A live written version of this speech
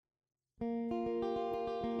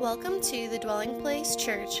Welcome to the Dwelling Place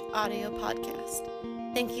Church audio podcast.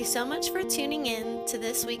 Thank you so much for tuning in to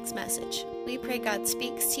this week's message. We pray God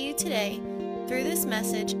speaks to you today through this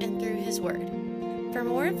message and through His Word. For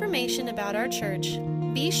more information about our church,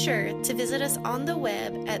 be sure to visit us on the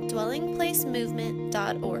web at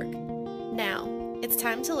dwellingplacemovement.org. Now, it's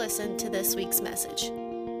time to listen to this week's message.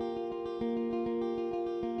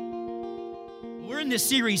 We're in this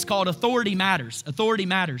series called Authority Matters. Authority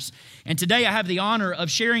Matters. And today I have the honor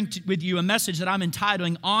of sharing with you a message that I'm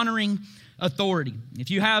entitling Honoring Authority.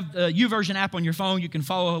 If you have the YouVersion app on your phone, you can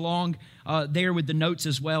follow along there with the notes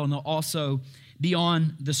as well, and they'll also be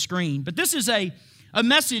on the screen. But this is a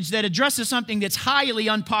message that addresses something that's highly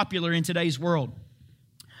unpopular in today's world.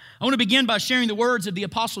 I want to begin by sharing the words of the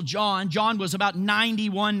Apostle John. John was about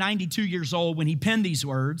 91, 92 years old when he penned these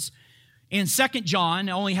words. In 2 John,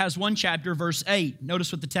 it only has one chapter, verse 8.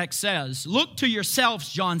 Notice what the text says. Look to yourselves,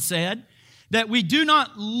 John said, that we do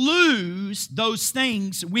not lose those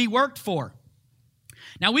things we worked for.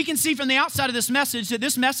 Now, we can see from the outside of this message that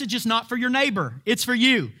this message is not for your neighbor. It's for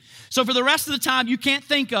you. So for the rest of the time, you can't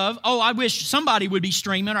think of, I wish somebody would be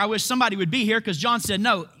streaming, or I wish somebody would be here, because John said,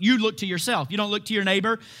 no, you look to yourself. You don't look to your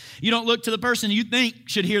neighbor. You don't look to the person you think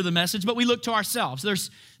should hear the message, but we look to ourselves. This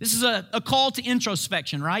is a call to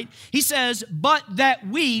introspection, right? He says, but that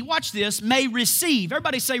we, watch this, may receive,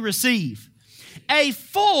 everybody say receive, a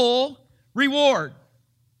full reward.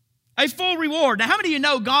 A full reward. Now, how many of you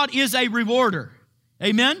know God is a rewarder?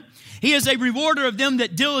 Amen? He is a rewarder of them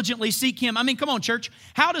that diligently seek Him. I mean, come on, church.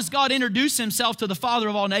 How does God introduce Himself to the Father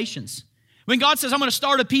of all nations? When God says, I'm going to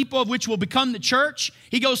start a people of which will become the church,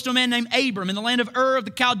 He goes to a man named Abram in the land of Ur of the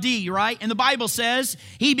Chaldee, right? And the Bible says,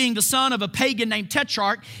 he being the son of a pagan named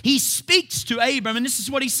Tetrarch, he speaks to Abram, and this is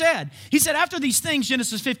what he said. He said, after these things,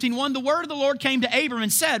 Genesis 15:1, the word of the Lord came to Abram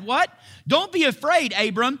and said, what? Don't be afraid,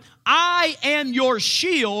 Abram. I am your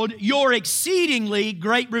shield, your exceedingly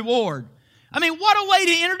great reward. I mean, what a way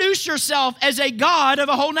to introduce yourself as a God of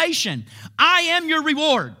a whole nation. I am your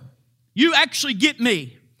reward. You actually get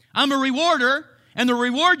me. I'm a rewarder, and the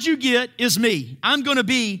reward you get is me. I'm going to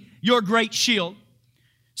be your great shield.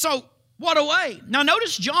 So, what a way. Now,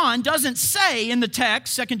 notice John doesn't say in the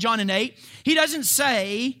text, 2 John 8, he doesn't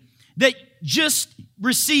say that just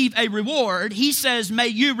receive a reward. He says, may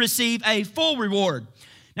you receive a full reward.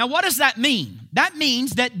 Now, what does that mean? That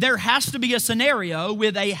means that there has to be a scenario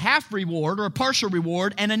with a half reward or a partial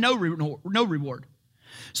reward and a no reward.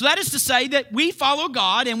 So that is to say that we follow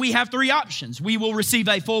God and we have three options. We will receive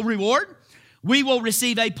a full reward, we will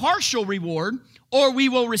receive a partial reward, or we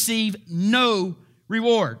will receive no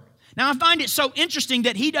reward. Now, I find it so interesting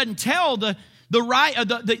that he doesn't tell the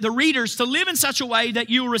readers to live in such a way that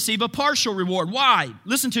you will receive a partial reward. Why?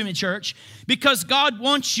 Listen to me, church. Because God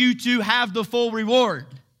wants you to have the full reward.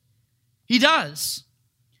 He does.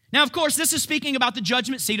 Now, of course, this is speaking about the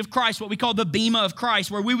judgment seat of Christ, what we call the bema of Christ,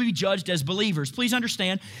 where we will be judged as believers. Please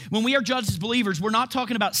understand, when we are judged as believers, we're not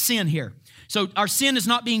talking about sin here. So our sin is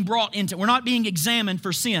not being brought into, we're not being examined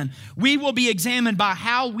for sin. We will be examined by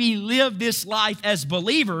how we live this life as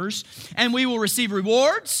believers, and we will receive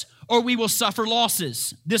rewards or we will suffer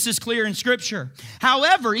losses. This is clear in Scripture.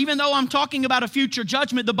 However, even though I'm talking about a future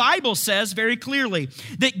judgment, the Bible says very clearly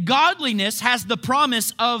that godliness has the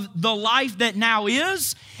promise of the life that now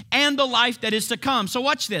is and the life that is to come. So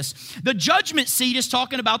watch this. The judgment seat is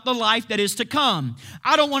talking about the life that is to come.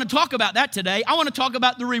 I don't want to talk about that today. I want to talk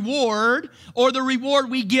about the reward, or the reward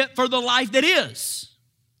we get for the life that is.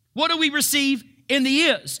 What do we receive in the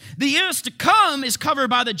is? The is to come is covered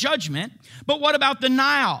by the judgment, but what about the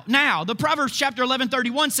now? Now, the Proverbs chapter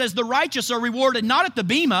 11:31 says the righteous are rewarded not at the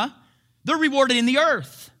bema, they're rewarded in the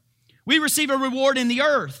earth. We receive a reward in the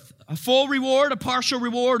earth, a full reward, a partial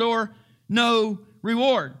reward, or no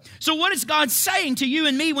reward. So what is God saying to you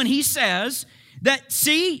and me when He says that,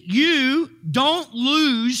 see, you don't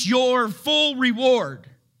lose your full reward?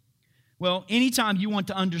 Well, anytime you want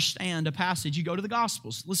to understand a passage, you go to the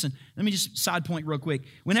Gospels. Listen, let me just side point real quick.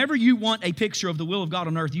 Whenever you want a picture of the will of God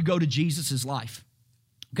on earth, you go to Jesus' life.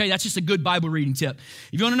 Okay, that's just a good Bible reading tip.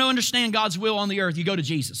 If you want to understand God's will on the earth, you go to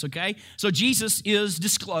Jesus, okay? So Jesus is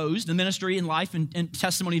disclosed, the ministry and life and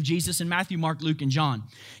testimony of Jesus in Matthew, Mark, Luke, and John.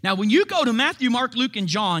 Now, when you go to Matthew, Mark, Luke, and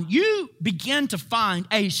John, you begin to find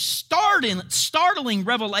a startling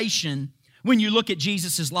revelation when you look at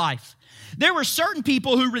Jesus' life. There were certain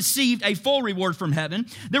people who received a full reward from heaven.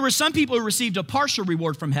 There were some people who received a partial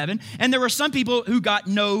reward from heaven. And there were some people who got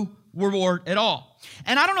no reward at all.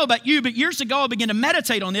 And I don't know about you, but years ago I began to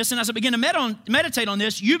meditate on this. And as I began to meditate on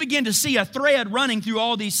this, you begin to see a thread running through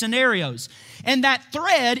all these scenarios. And that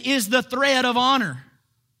thread is the thread of honor.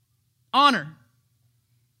 Honor.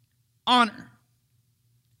 honor.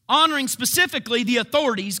 Honoring specifically the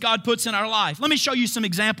authorities God puts in our life. Let me show you some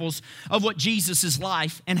examples of what Jesus'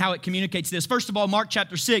 life and how it communicates this. First of all, Mark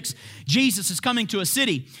chapter 6, Jesus is coming to a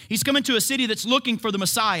city. He's coming to a city that's looking for the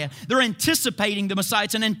Messiah. They're anticipating the Messiah.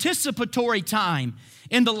 It's an anticipatory time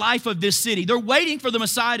in the life of this city. They're waiting for the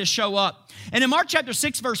Messiah to show up. And in Mark chapter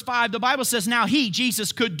 6, verse 5, the Bible says, now he,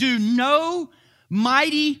 Jesus, could do no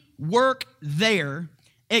mighty work there,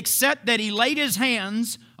 except that he laid his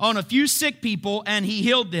hands on a few sick people and he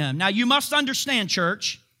healed them. Now you must understand,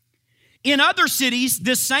 church, in other cities,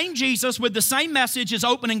 this same Jesus with the same message is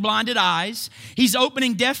opening blinded eyes. He's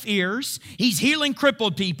opening deaf ears. He's healing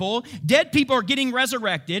crippled people. Dead people are getting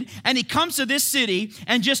resurrected. And he comes to this city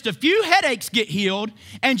and just a few headaches get healed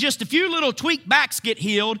and just a few little tweaked backs get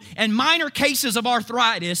healed and minor cases of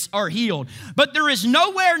arthritis are healed. But there is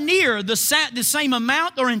nowhere near the same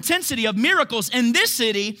amount or intensity of miracles in this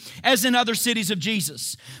city as in other cities of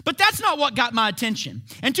Jesus. But that's not what got my attention.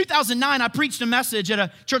 In 2009, I preached a message at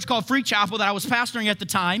a church called Free Chapel that I was pastoring at the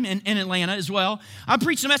time in Atlanta as well. I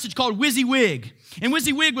preached a message called WYSIWYG. And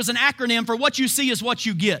WYSIWYG was an acronym for what you see is what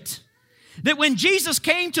you get. That when Jesus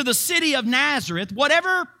came to the city of Nazareth,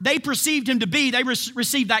 whatever they perceived him to be, they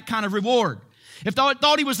received that kind of reward. If they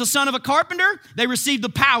thought he was the son of a carpenter, they received the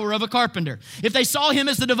power of a carpenter. If they saw him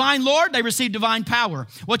as the divine Lord, they received divine power.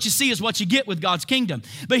 What you see is what you get with God's kingdom.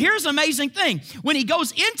 But here's the amazing thing. When he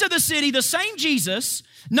goes into the city, the same Jesus,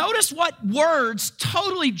 notice what words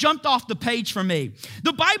totally jumped off the page for me.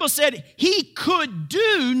 The Bible said he could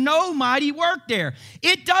do no mighty work there.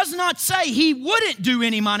 It does not say he wouldn't do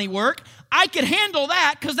any mighty work. I could handle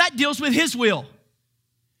that because that deals with his will.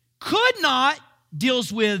 Could not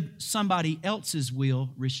deals with somebody else's will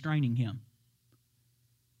restraining him.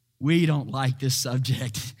 We don't like this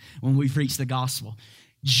subject when we preach the gospel.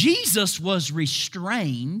 Jesus was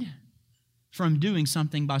restrained from doing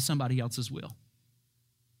something by somebody else's will.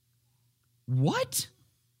 What?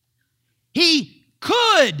 He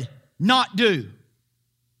could not do.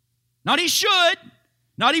 Not he should,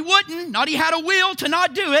 not he wouldn't, not he had a will to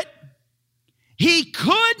not do it. He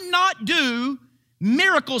could not do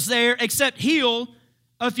miracles there except heal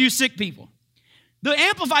a few sick people. The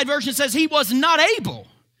Amplified Version says he was not able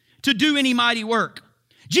to do any mighty work.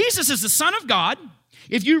 Jesus is the Son of God.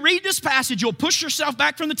 If you read this passage, you'll push yourself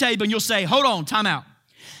back from the table and you'll say, hold on, time out.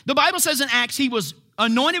 The Bible says in Acts he was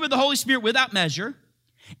anointed with the Holy Spirit without measure,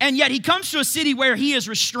 and yet he comes to a city where he is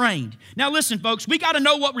restrained. Now listen, folks, we got to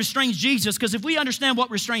know what restrains Jesus, because if we understand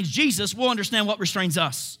what restrains Jesus, we'll understand what restrains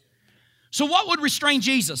us. So what would restrain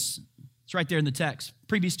Jesus? It's right there in the text.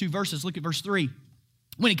 Previous two verses, look at verse 3.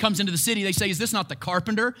 When he comes into the city, they say, is this not the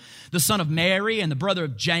carpenter, the son of Mary and the brother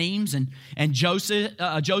of James and Joseph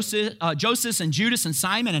and Judas and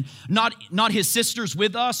Simon, and not his sisters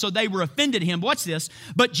with us? So they were offended him. Watch this.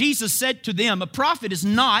 But Jesus said to them, a prophet is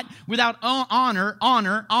not without honor,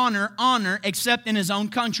 except in his own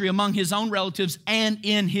country, among his own relatives, and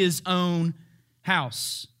in his own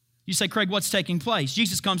house. You say, Craig, what's taking place?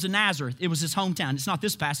 Jesus comes to Nazareth. It was his hometown. It's not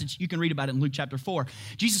this passage. You can read about it in Luke chapter 4.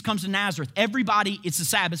 Jesus comes to Nazareth. It's the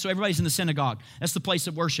Sabbath, so everybody's in the synagogue. That's the place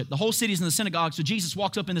of worship. The whole city's in the synagogue, so Jesus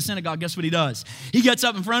walks up in the synagogue. Guess what he does? He gets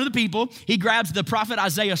up in front of the people. He grabs the prophet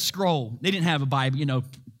Isaiah scroll. They didn't have a Bible,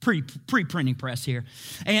 pre-printing press here.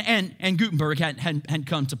 And Gutenberg hadn't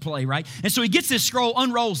come to play, right? And so he gets this scroll,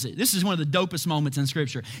 unrolls it. This is one of the dopest moments in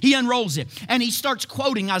Scripture. He unrolls it, and he starts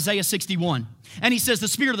quoting Isaiah 61. And he says, the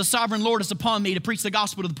Spirit of the Sovereign Lord is upon me to preach the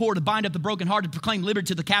gospel to the poor, to bind up the brokenhearted, to proclaim liberty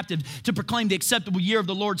to the captive, to proclaim the acceptable year of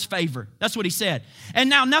the Lord's favor. That's what he said. And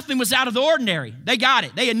now nothing was out of the ordinary. They got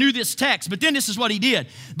it. They knew this text. But then this is what he did.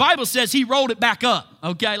 The Bible says he rolled it back up,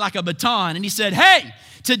 okay, like a baton. And he said, hey,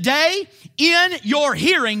 today in your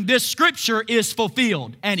hearing, this scripture is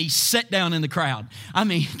fulfilled. And he sat down in the crowd. I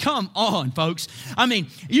mean, come on, folks. I mean,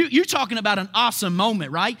 you're talking about an awesome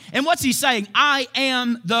moment, right? And what's he saying? I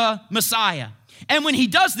am the Messiah. And when he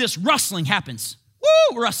does this, rustling happens.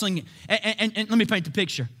 Woo, rustling. And let me paint the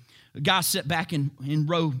picture. The guy sat back in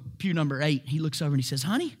row pew number 8. He looks over and he says,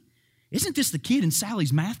 honey, isn't this the kid in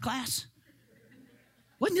Sally's math class?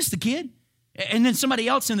 Wasn't this the kid? And then somebody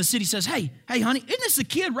else in the city says, hey, honey, isn't this the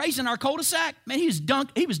kid raised in our cul-de-sac? Man, he was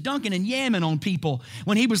dunking and yamming on people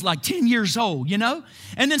when he was like 10 years old,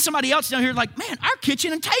 And then somebody else down here like, man, our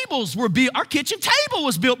kitchen table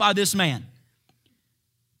was built by this man.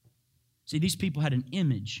 See, these people had an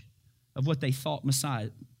image of what they thought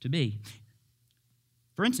Messiah to be.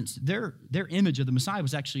 For instance, their image of the Messiah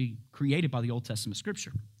was actually created by the Old Testament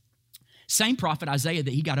Scripture. Same prophet Isaiah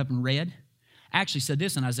that he got up and read actually said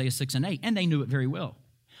this in Isaiah 6 and 8, and they knew it very well.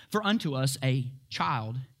 For unto us a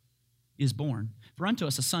child is born. For unto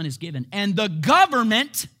us a son is given, and the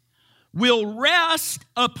government will rest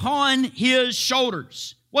upon his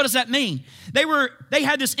shoulders. What does that mean? They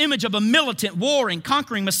had this image of a militant, warring,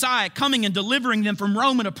 conquering Messiah coming and delivering them from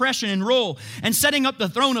Roman oppression and rule and setting up the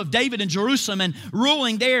throne of David in Jerusalem and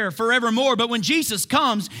ruling there forevermore. But when Jesus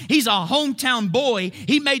comes, he's a hometown boy.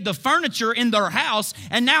 He made the furniture in their house,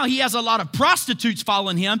 and now he has a lot of prostitutes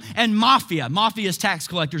following him and mafia. Mafia is tax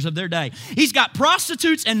collectors of their day. He's got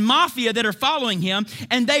prostitutes and mafia that are following him,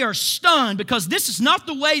 and they are stunned because this is not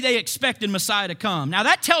the way they expected Messiah to come. Now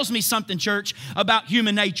that tells me something, church, about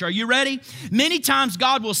human nature. Are you ready? Many times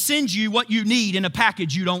God will send you what you need in a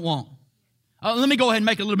package you don't want. Let me go ahead and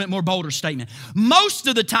make a little bit more bolder statement. Most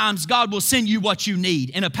of the times God will send you what you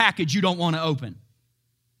need in a package you don't want to open.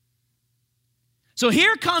 So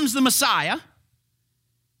here comes the Messiah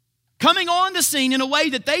coming on the scene in a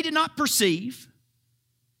way that they did not perceive.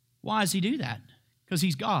 Why does he do that? Because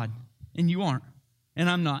he's God and you aren't and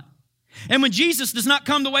I'm not. And when Jesus does not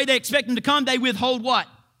come the way they expect him to come, they withhold what?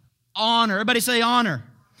 Honor. Everybody say honor.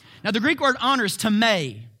 Now, the Greek word honor is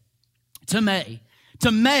tamei. Tamei.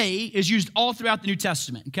 Tamei is used all throughout the New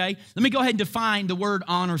Testament, okay? Let me go ahead and define the word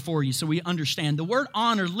honor for you so we understand. The word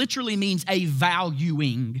honor literally means a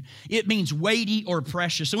valuing. It means weighty or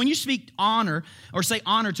precious. So when you speak honor or say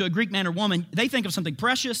honor to a Greek man or woman, they think of something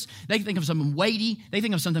precious, they think of something weighty, they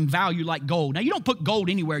think of something valued like gold. Now, you don't put gold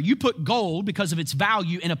anywhere. You put gold because of its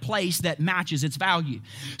value in a place that matches its value.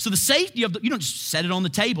 So the safety of you don't just set it on the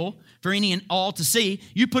table for any and all to see.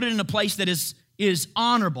 You put it in a place that is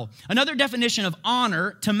honorable. Another definition of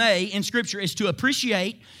honor, tamei, in Scripture is to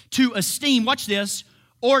appreciate, to esteem, watch this,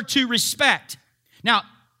 or to respect. Now,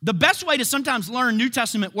 the best way to sometimes learn New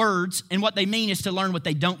Testament words and what they mean is to learn what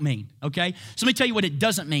they don't mean, okay? So let me tell you what it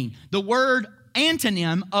doesn't mean. The word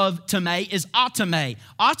antonym of tamei is atamei.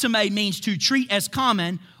 Atamei means to treat as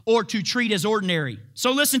common or to treat as ordinary.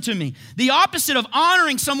 So listen to me. The opposite of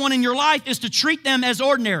honoring someone in your life is to treat them as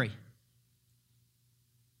ordinary.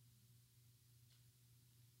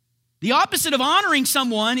 The opposite of honoring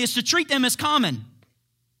someone is to treat them as common.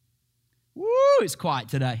 Woo, it's quiet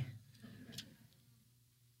today.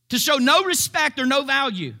 To show no respect or no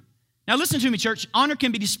value. Now listen to me, church. Honor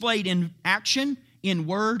can be displayed in action, in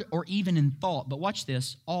word, or even in thought. But watch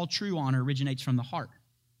this. All true honor originates from the heart.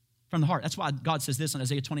 From the heart. That's why God says this in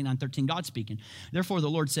Isaiah 29:13, God speaking. Therefore the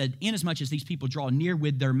Lord said, inasmuch as these people draw near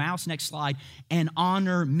with their mouths, next slide, and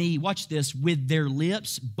honor me, watch this, with their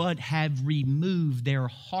lips, but have removed their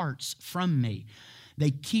hearts from me. They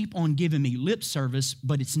keep on giving me lip service,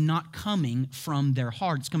 but it's not coming from their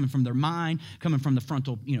heart. It's coming from their mind, coming from the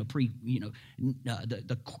frontal,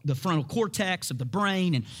 the frontal cortex of the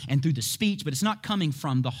brain and through the speech, but it's not coming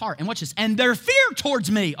from the heart. And watch this. And their fear towards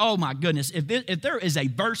me, oh my goodness, if there is a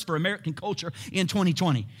verse for American culture in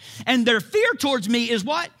 2020, and their fear towards me is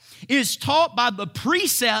what? Is taught by the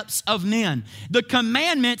precepts of men, the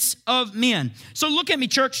commandments of men. So look at me,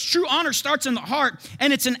 church. True honor starts in the heart,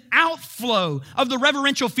 and it's an outflow of the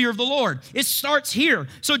reverential fear of the Lord. It starts here.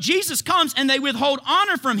 So Jesus comes, and they withhold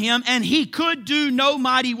honor from him, and he could do no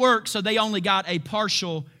mighty work, so they only got a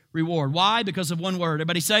partial reward. Why? Because of one word.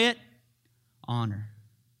 Everybody say it? Honor.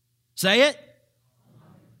 Say it?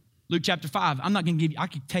 Luke chapter 5. I'm not going to give you, I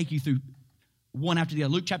could take you through one after the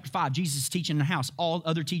other. Luke chapter 5, Jesus is teaching in the house. All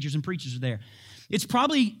other teachers and preachers are there. It's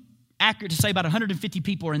probably accurate to say about 150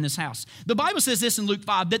 people are in this house. The Bible says this in Luke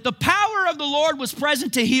 5, that the power of the Lord was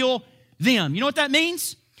present to heal them. You know what that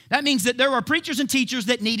means? That means that there were preachers and teachers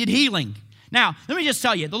that needed healing. Now, let me just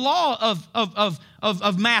tell you, the law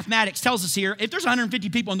of mathematics tells us here, if there's 150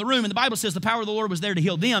 people in the room and the Bible says the power of the Lord was there to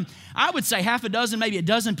heal them, I would say half a dozen, maybe a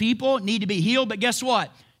dozen people need to be healed, but guess what?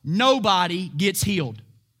 Nobody gets healed.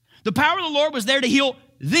 The power of the Lord was there to heal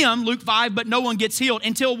them, Luke 5, but no one gets healed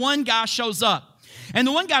until one guy shows up. And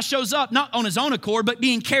the one guy shows up not on his own accord, but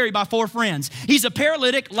being carried by 4 friends. He's a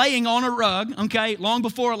paralytic laying on a rug, okay, long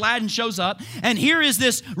before Aladdin shows up. And here is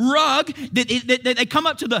this rug that they come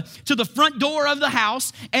up to the front door of the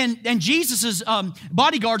house, and Jesus'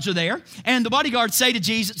 bodyguards are there. And the bodyguards say to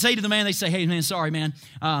the man, they say, hey, man, sorry, man,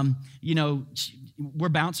 we're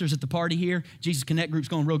bouncers at the party here. Jesus Connect group's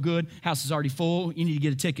going real good. House is already full. You need to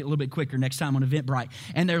get a ticket a little bit quicker next time on Eventbrite.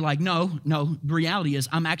 And they're like, no. The reality is,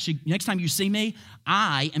 next time you see me,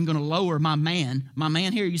 I am going to lower my man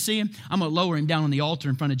here, you see him? I'm going to lower him down on the altar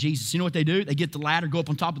in front of Jesus. You know what they do? They get the ladder, go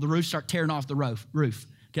up on top of the roof, start tearing off the roof,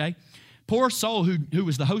 okay? Poor soul who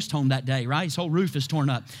was the host home that day, right? His whole roof is torn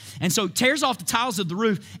up. And so tears off the tiles of the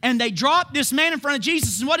roof, and they drop this man in front of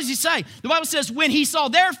Jesus. And what does he say? The Bible says, when he saw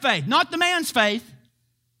their faith, not the man's faith,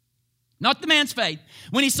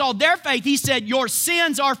 when he saw their faith, he said, your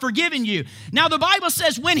sins are forgiven you. Now the Bible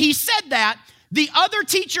says when he said that, the other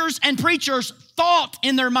teachers and preachers thought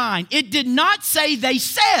in their mind. It did not say they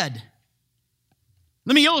said.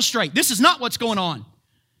 Let me illustrate. This is not what's going on.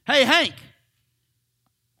 Hey, Hank,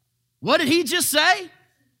 what did he just say?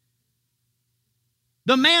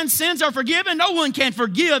 The man's sins are forgiven. No one can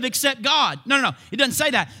forgive except God. No. It doesn't say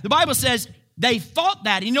that. The Bible says they thought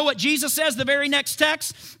that. You know what Jesus says the very next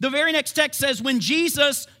text? The very next text says, when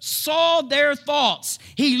Jesus saw their thoughts,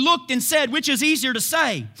 he looked and said, which is easier to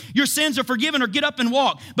say, your sins are forgiven, or get up and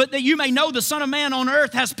walk. But that you may know the Son of Man on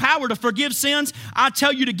earth has power to forgive sins, I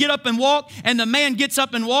tell you to get up and walk. And the man gets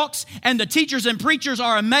up and walks, and the teachers and preachers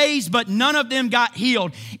are amazed, but none of them got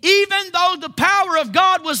healed. Even though the power of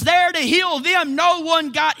God was there to heal them, no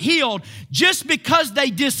one got healed, just because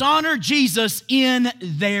they dishonored Jesus in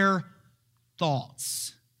their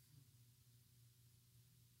thoughts.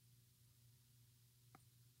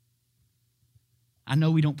 I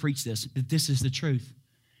know we don't preach this, but this is the truth.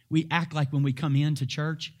 We act like when we come into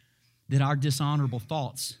church that our dishonorable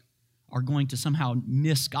thoughts are going to somehow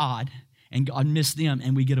miss God and God miss them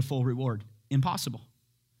and we get a full reward. Impossible.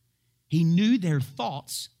 He knew their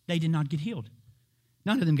thoughts. They did not get healed.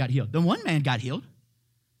 None of them got healed. The one man got healed,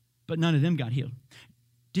 but none of them got healed.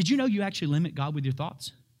 Did you know you actually limit God with your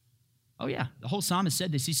thoughts? Oh yeah, the whole psalmist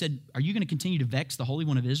said this. He said, are you going to continue to vex the Holy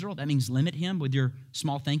One of Israel? That means limit him with your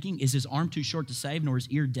small thinking. Is his arm too short to save, nor his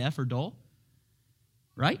ear deaf or dull?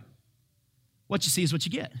 Right? What you see is what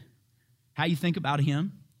you get. How you think about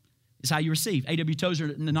him is how you receive. A.W. Tozer,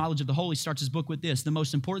 in The Knowledge of the Holy, starts his book with this. The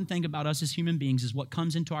most important thing about us as human beings is what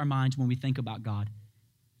comes into our minds when we think about God.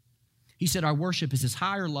 He said our worship is as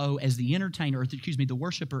high or low as the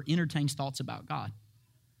worshiper entertains thoughts about God.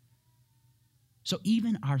 So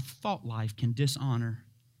even our thought life can dishonor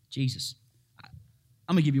Jesus.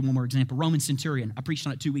 I'm going to give you one more example. Roman centurion. I preached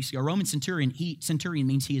on it 2 weeks ago. Roman centurion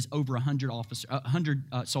means he is over 100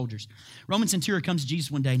 soldiers. Roman centurion comes to Jesus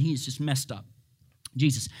one day and he is just messed up.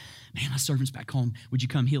 Jesus, man, my servant's back home. Would you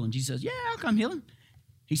come heal him? Jesus says, yeah, I'll come heal him.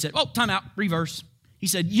 He said, oh, time out, reverse. He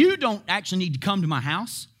said, you don't actually need to come to my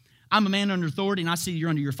house. I'm a man under authority, and I see you're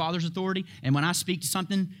under your father's authority. And when I speak to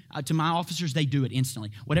something to my officers, they do it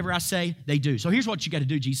instantly. Whatever I say, they do. So here's what you got to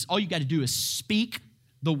do, Jesus. All you got to do is speak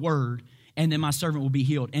the word, and then my servant will be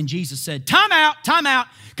healed. And Jesus said, time out.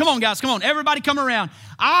 Come on, guys, come on. Everybody come around.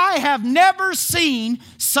 I have never seen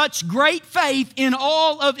such great faith in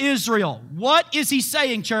all of Israel. What is he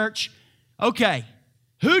saying, church? Okay.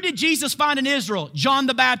 Who did Jesus find in Israel? John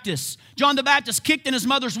the Baptist. John the Baptist kicked in his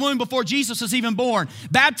mother's womb before Jesus was even born.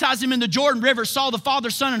 Baptized him in the Jordan River, saw the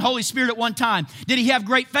Father, Son, and Holy Spirit at one time. Did he have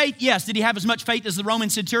great faith? Yes. Did he have as much faith as the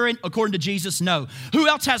Roman centurion? According to Jesus, no. Who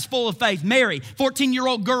else has full of faith? Mary,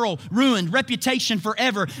 14-year-old girl, ruined, reputation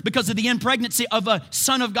forever because of the impregnancy of a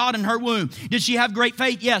son of God in her womb. Did she have great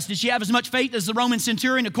faith? Yes. Did she have as much faith as the Roman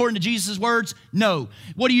centurion? According to Jesus' words, no.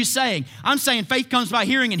 What are you saying? I'm saying faith comes by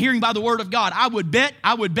hearing, and hearing by the word of God. I would bet,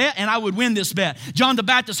 and I would win this bet. John the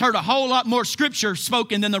Baptist heard a whole lot more scripture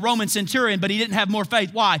spoken than the Roman centurion, but he didn't have more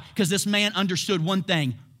faith. Why? Because this man understood one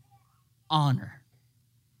thing: honor.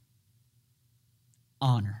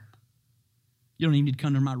 Honor. You don't even need to come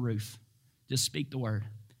under my roof. Just speak the word.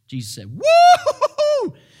 Jesus said,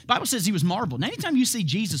 woo! The Bible says he was marveled. Now, anytime you see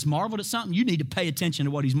Jesus marveled at something, you need to pay attention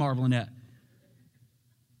to what he's marveling at.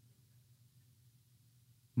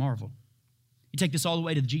 Marvel. You take this all the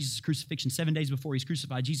way to Jesus' crucifixion. 7 days before he's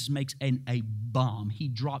crucified, Jesus makes a bomb. He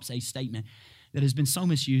drops a statement that has been so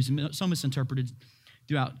misused and so misinterpreted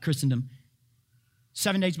throughout Christendom.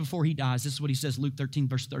 7 days before he dies, this is what he says, Luke 13,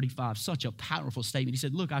 verse 35. Such a powerful statement. He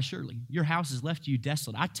said, look, your house is left to you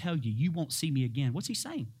desolate. I tell you, you won't see me again. What's he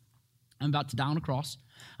saying? I'm about to die on a cross.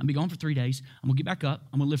 I'm going to be gone for 3 days. I'm going to get back up.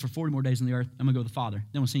 I'm going to live for 40 more days on the earth. I'm going to go to the Father. Then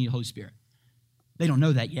I'm going to send you the Holy Spirit. They don't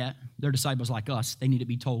know that yet. They're disciples like us. They need to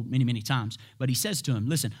be told many, many times. But he says to him,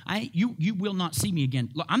 listen, you will not see me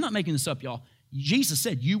again. Look, I'm not making this up, y'all. Jesus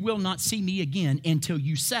said, you will not see me again until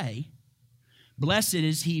you say, blessed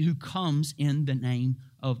is he who comes in the name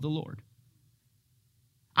of the Lord.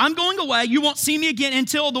 I'm going away. You won't see me again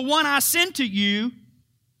until the one I send to you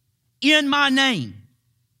in my name.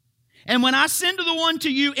 And when I send to the one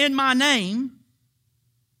to you in my name,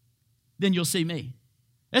 then you'll see me.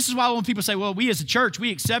 This is why when people say, well, we as a church, we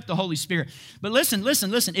accept the Holy Spirit. But listen.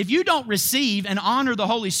 If you don't receive and honor the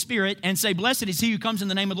Holy Spirit and say, blessed is he who comes in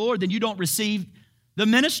the name of the Lord, then you don't receive the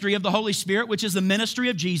ministry of the Holy Spirit, which is the ministry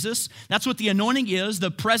of Jesus. That's what the anointing is, the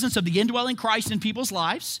presence of the indwelling Christ in people's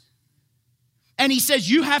lives. And he says,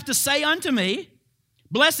 you have to say unto me,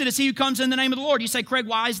 blessed is he who comes in the name of the Lord. You say, Craig,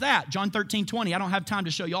 why is that? John 13:20. I don't have time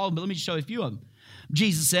to show you all, but let me just show you a few of them.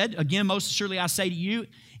 Jesus said, again, most assuredly I say to you,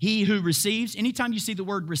 he who receives, anytime you see the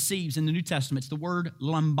word receives in the New Testament, it's the word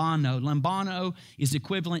lambano. Lambano is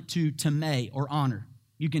equivalent to tame or honor.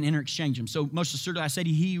 You can interchange them. So most assuredly I say to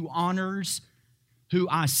you, he who honors who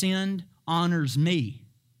I send honors me.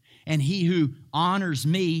 And he who honors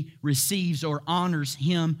me receives or honors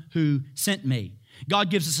him who sent me.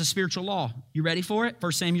 God gives us a spiritual law. You ready for it?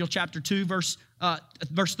 1 Samuel chapter 2, verse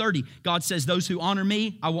 30. God says, those who honor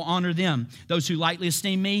me, I will honor them. Those who lightly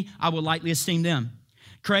esteem me, I will lightly esteem them.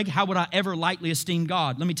 Craig, how would I ever lightly esteem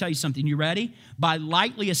God? Let me tell you something. You ready? By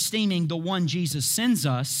lightly esteeming the one Jesus sends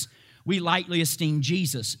us, we lightly esteem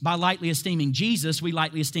Jesus. By lightly esteeming Jesus, we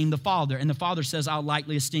lightly esteem the Father. And the Father says, I'll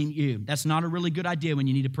lightly esteem you. That's not a really good idea when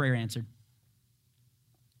you need a prayer answered.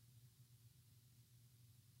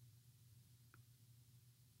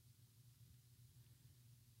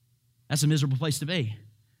 That's a miserable place to be.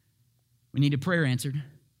 We need a prayer answered.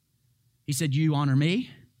 He said, you honor me.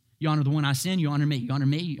 You honor the one I send. You honor me. You honor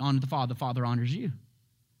me. You honor the Father. The Father honors you.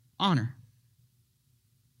 Honor.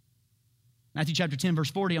 Matthew chapter 10,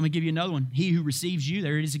 verse 40, I'm going to give you another one. He who receives you,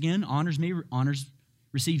 there it is again, honors me,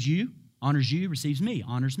 receives you, receives me,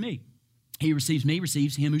 honors me. He who receives me,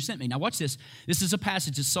 receives him who sent me. Now watch this. This is a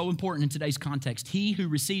passage that's so important in today's context. He who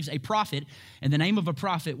receives a prophet, in the name of a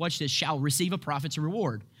prophet, watch this, shall receive a prophet's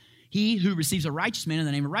reward. He who receives a righteous man in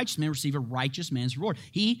the name of a righteous man receive a righteous man's reward.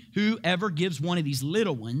 He who ever gives one of these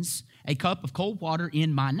little ones a cup of cold water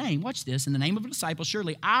in my name, watch this, in the name of a disciple,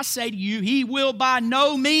 surely I say to you, he will by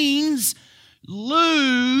no means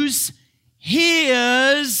lose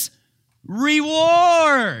his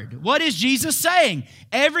reward. What is Jesus saying?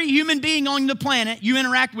 Every human being on the planet you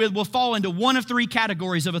interact with will fall into one of three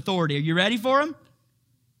categories of authority. Are you ready for them?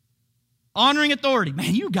 Honoring authority.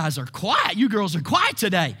 Man, you guys are quiet. You girls are quiet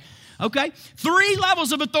today. Okay? 3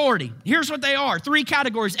 levels of authority. Here's what they are. 3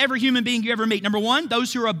 categories every human being you ever meet. Number 1,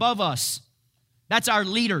 those who are above us. That's our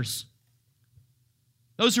leaders.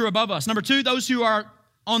 Those who are above us. Number 2, those who are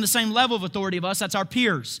on the same level of authority of us. That's our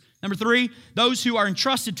peers. Number 3, those who are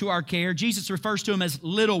entrusted to our care. Jesus refers to them as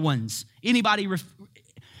little ones. Anybody,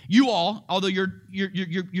 you all, although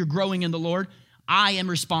you're growing in the Lord, I am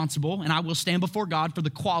responsible and I will stand before God for the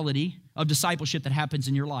quality of discipleship that happens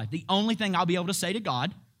in your life. The only thing I'll be able to say to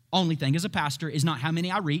God, only thing as a pastor, is not how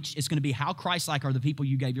many I reached. It's going to be how Christ-like are the people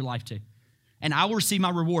you gave your life to. And I will receive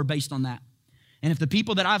my reward based on that. And if the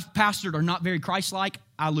people that I've pastored are not very Christ-like,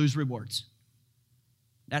 I lose rewards.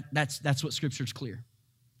 That's what Scripture's clear.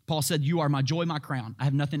 Paul said, you are my joy, my crown. I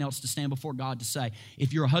have nothing else to stand before God to say.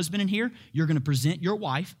 If you're a husband in here, you're going to present your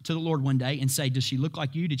wife to the Lord one day and say, does she look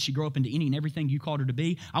like you? Did she grow up into any and everything you called her to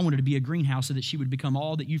be? I want her to be a greenhouse so that she would become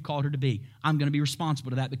all that you've called her to be. I'm going to be responsible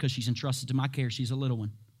to that because she's entrusted to my care. She's a little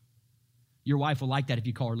one. Your wife will like that if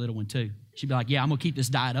you call her little one too. She'd be like, yeah, I'm going to keep this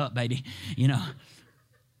diet up, baby. You know.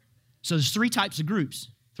 So there's 3 types of groups,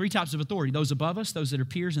 3 types of authority. Those above us, those that are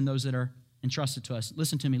peers, and those that are entrusted to us.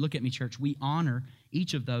 Listen to me. Look at me, church. We honor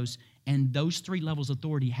each of those, and those 3 levels of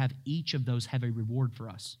authority have each of those have a reward for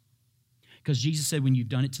us. Because Jesus said, when you've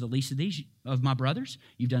done it to the least of these, of my brothers,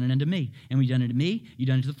 you've done it unto me. And when you've done it to me, you've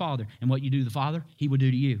done it to the Father. And what you do to the Father, he will do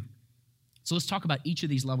to you. So let's talk about each of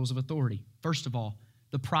these levels of authority. First of all,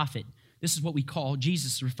 the prophet. This is what we call,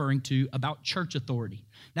 Jesus is referring to about church authority.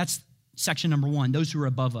 That's section number 1, those who are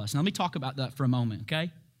above us. Now let me talk about that for a moment,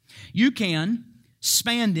 okay? You can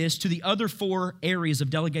span this to the other 4 areas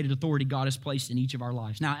of delegated authority God has placed in each of our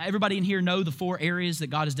lives. Now, everybody in here know the 4 areas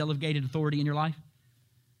that God has delegated authority in your life?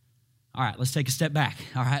 All right, let's take a step back.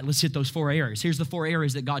 All right, let's hit those 4 areas. Here's the 4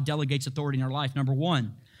 areas that God delegates authority in our life. Number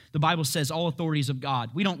 1, the Bible says all authority is of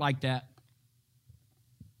God. We don't like that.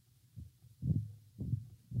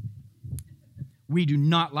 We do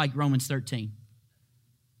not like Romans 13.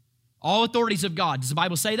 All authority is of God. Does the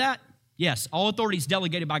Bible say that? Yes. All authority is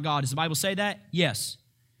delegated by God. Does the Bible say that? Yes.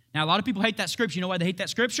 Now, a lot of people hate that scripture. You know why they hate that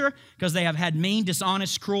scripture? Because they have had mean,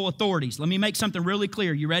 dishonest, cruel authorities. Let me make something really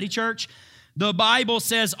clear. You ready, church? The Bible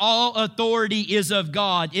says all authority is of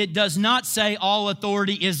God. It does not say all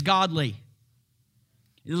authority is godly.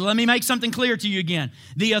 Let me make something clear to you again.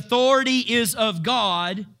 The authority is of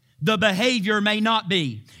God. The behavior may not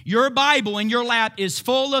be. Your Bible in your lap is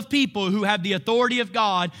full of people who have the authority of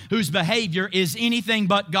God, whose behavior is anything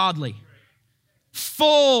but godly.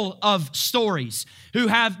 Full of stories who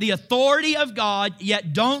have the authority of God,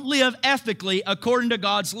 yet don't live ethically according to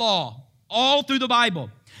God's law. All through the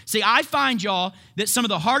Bible. See, I find, y'all, that some of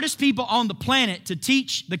the hardest people on the planet to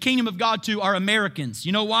teach the kingdom of God to are Americans.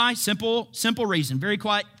 You know why? Simple reason. Very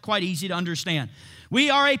quite easy to understand. We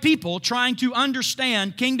are a people trying to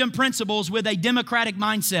understand kingdom principles with a democratic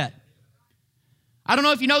mindset. I don't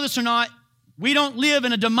know if you know this or not. We don't live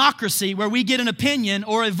in a democracy where we get an opinion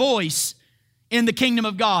or a voice in the kingdom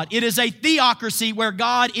of God. It is a theocracy where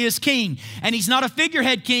God is king. And he's not a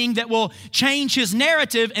figurehead king that will change his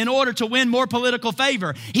narrative in order to win more political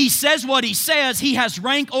favor. He says what he says. He has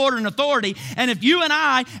rank, order, and authority. And if you and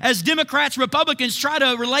I, as Democrats, Republicans, try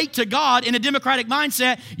to relate to God in a democratic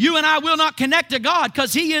mindset, you and I will not connect to God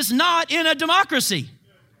because he is not in a democracy.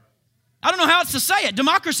 I don't know how else to say it.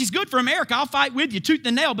 Democracy's good for America. I'll fight with you tooth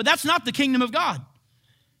and nail, but that's not the kingdom of God.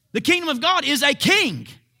 The kingdom of God is a king.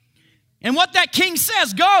 And what that king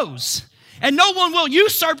says goes. And no one will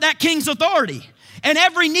usurp that king's authority. And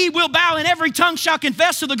every knee will bow and every tongue shall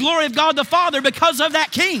confess to the glory of God the Father because of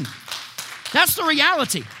that king. That's the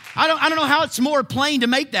reality. I don't know how it's more plain to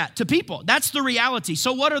make that to people. That's the reality.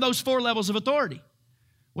 So what are those 4 levels of authority?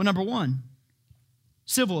 Well, number 1,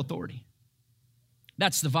 civil authority.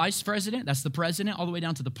 That's the vice president, that's the president, all the way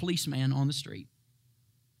down to the policeman on the street.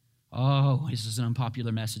 Oh, this is an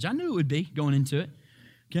unpopular message. I knew it would be going into it.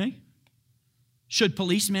 Okay? Should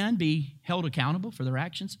policemen be held accountable for their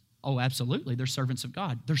actions? Oh, absolutely. They're servants of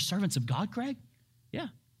God. They're servants of God, Craig? Yeah.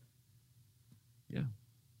 Yeah.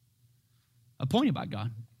 Appointed by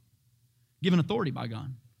God. Given authority by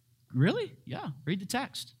God. Really? Yeah. Read the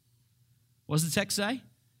text. What does the text say?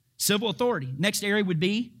 Civil authority. Next area would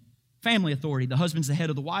be family authority. The husband's the head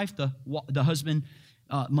of the wife. The husband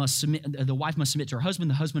must submit. The wife must submit to her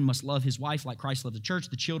husband. The husband must love his wife like Christ loved the church.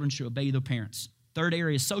 The children should obey their parents. Third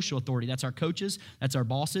area is social authority. That's our coaches. That's our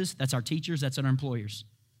bosses. That's our teachers. That's our employers.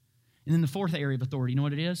 And then the fourth area of authority, you know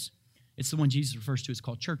what it is? It's the one Jesus refers to. It's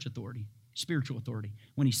called church authority, spiritual authority,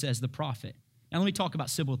 when he says the prophet. Now let me talk about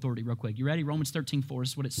civil authority real quick. You ready? Romans 13:4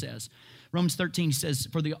 is what it says. Romans 13 says,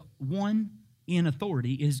 for the one in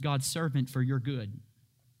authority is God's servant for your good.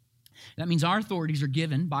 That means our authorities are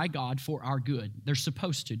given by God for our good. They're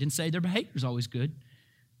supposed to. Didn't say their behavior is always good.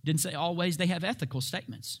 Didn't say always they have ethical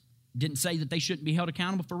statements. Didn't say that they shouldn't be held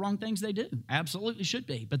accountable for wrong things they do. Absolutely should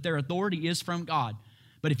be. But their authority is from God.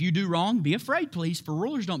 But if you do wrong, be afraid, please, for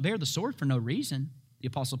rulers don't bear the sword for no reason. The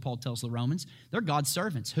Apostle Paul tells the Romans, they're God's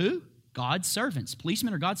servants. Who? God's servants.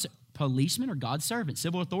 Policemen are God's servants.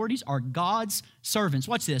 Civil authorities are God's servants.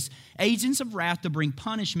 Watch this. Agents of wrath to bring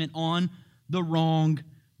punishment on the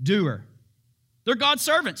wrongdoer. They're God's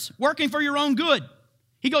servants, working for your own good.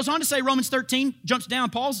 He goes on to say, Romans 13, jumps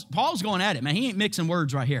down. Paul's going at it, man. He ain't mixing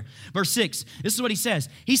words right here. Verse 6, this is what he says.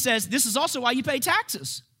 He says, this is also why you pay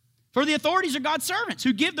taxes. For the authorities are God's servants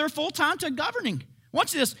who give their full time to governing.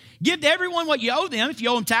 Watch this. Give to everyone what you owe them. If you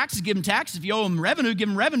owe them taxes, give them taxes. If you owe them revenue, give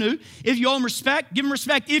them revenue. If you owe them respect, give them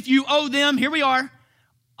respect. If you owe them, here we are,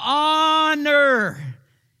 honor.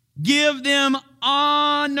 Give them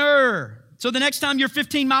honor. So the next time you're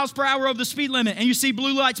 15 miles per hour over the speed limit and you see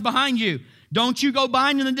blue lights behind you, don't you go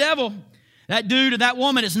binding the devil. That dude or that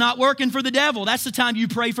woman is not working for the devil. That's the time you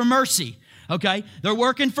pray for mercy. Okay? They're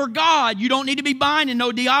working for God. You don't need to be binding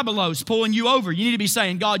no diabolos pulling you over. You need to be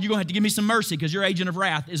saying, God, you're going to have to give me some mercy because your agent of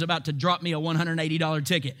wrath is about to drop me a $180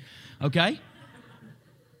 ticket. Okay?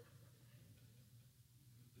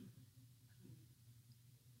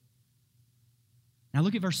 Now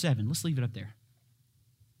look at verse 7. Let's leave it up there.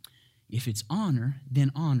 If it's honor,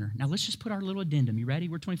 then honor. Now let's just put our little addendum. You ready?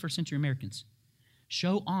 We're 21st century Americans.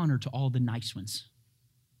 Show honor to all the nice ones.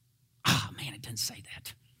 Man, it doesn't say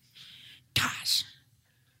that. Gosh.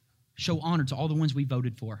 Show honor to all the ones we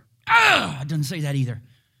voted for. It doesn't say that either.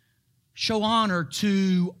 Show honor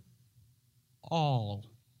to all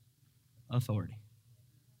authority.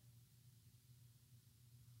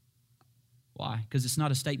 Why? Because it's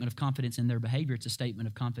not a statement of confidence in their behavior. It's a statement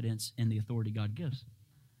of confidence in the authority God gives.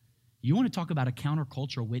 You want to talk about a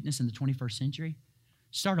countercultural witness in the 21st century?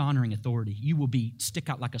 Start honoring authority. You will stick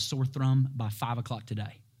out like a sore thumb by 5 o'clock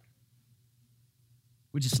today.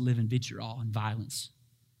 We just live in vitriol and violence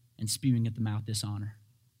and spewing at the mouth dishonor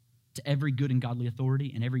to every good and godly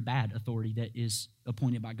authority and every bad authority that is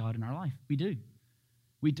appointed by God in our life. We do.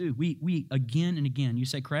 We do. We again and again. You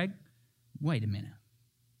say, Craig, wait a minute.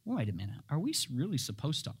 Are we really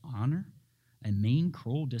supposed to honor a mean,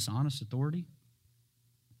 cruel, dishonest authority?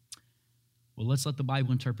 Well, let's let the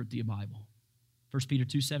Bible interpret the Bible. 1 Peter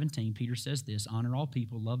 2:17, Peter says this, honor all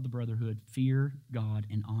people, love the brotherhood, fear God,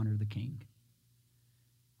 and honor the king.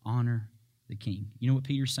 Honor the king. You know what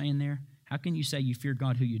Peter's saying there? How can you say you fear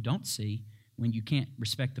God who you don't see when you can't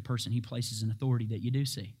respect the person he places in authority that you do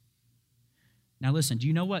see? Now listen, do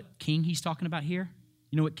you know what king he's talking about here?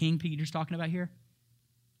 You know what king Peter's talking about here?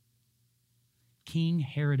 King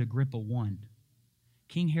Herod Agrippa I.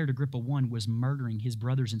 King Herod Agrippa I was murdering his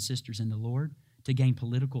brothers and sisters in the Lord to gain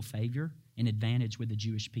political favor and advantage with the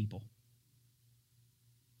Jewish people.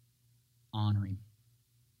 Honor him.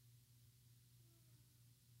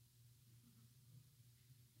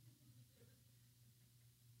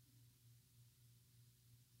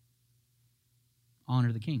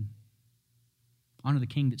 honor the king. Honor the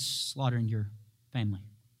king that's slaughtering your family.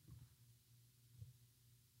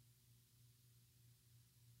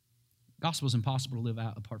 Gospel is impossible to live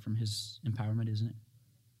out apart from his empowerment, isn't it?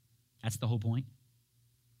 That's the whole point.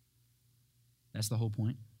 That's the whole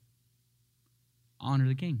point. Honor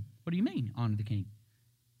the king. What do you mean, honor the king?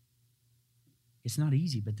 It's not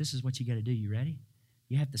easy, but this is what you got to do. You ready?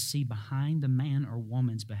 You have to see behind the man or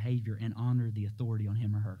woman's behavior and honor the authority on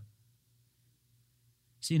him or her.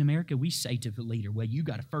 See, in America, we say to the leader, well, you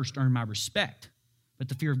got to first earn my respect. But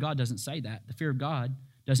the fear of God doesn't say that. The fear of God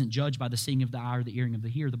doesn't judge by the seeing of the eye or the hearing of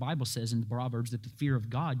the ear. The Bible says in the Proverbs that the fear of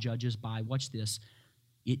God judges by, watch this,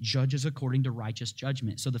 it judges according to righteous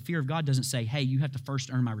judgment. So the fear of God doesn't say, hey, you have to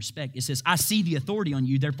first earn my respect. It says, I see the authority on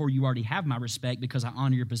you, therefore you already have my respect because I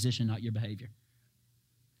honor your position, not your behavior.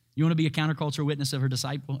 You want to be a countercultural witness of a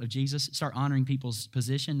disciple of Jesus? Start honoring people's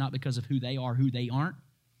position, not because of who they are, who they aren't,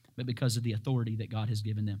 but because of the authority that God has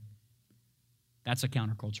given them. That's a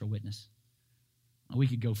countercultural witness. We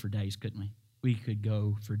could go for days, couldn't we? We could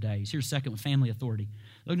go for days. Here's second with family authority.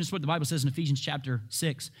 Look at what the Bible says in Ephesians chapter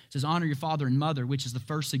 6. It says, honor your father and mother, which is the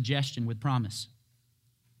first suggestion with promise.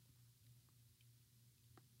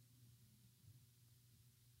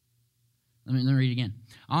 Let me read it again.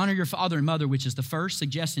 Honor your father and mother, which is the first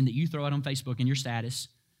suggestion that you throw out on Facebook in your status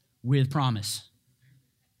with promise.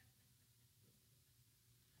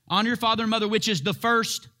 Honor your father and mother, which is the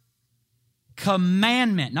first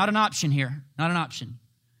commandment. Not an option here. Not an option.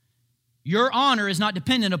 Your honor is not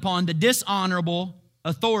dependent upon the dishonorable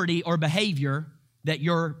authority or behavior that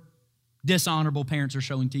your dishonorable parents are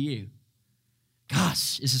showing to you.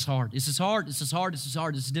 Gosh, this is hard. This is hard. This is hard. This is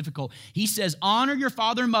hard. This is difficult. He says, honor your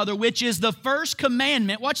father and mother, which is the first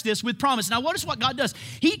commandment. Watch this, with promise. Now, notice what God does.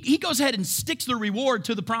 He goes ahead and sticks the reward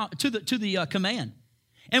to the command.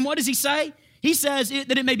 And what does he say? He says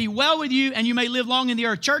that it may be well with you and you may live long in the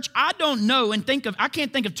earth. Church, I don't know I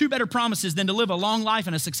can't think of two better promises than to live a long life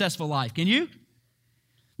and a successful life. Can you?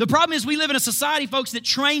 The problem is we live in a society, folks, that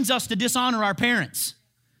trains us to dishonor our parents.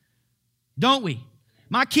 Don't we?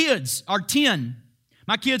 My kids are 10.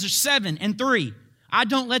 My kids are 7 and 3. I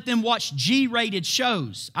don't let them watch G-rated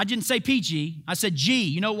shows. I didn't say PG. I said G.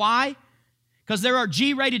 You know why? Because there are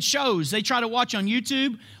G-rated shows they try to watch on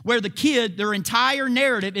YouTube where the kid, their entire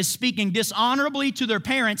narrative is speaking dishonorably to their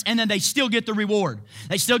parents, and then they still get the reward.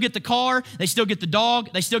 They still get the car, they still get the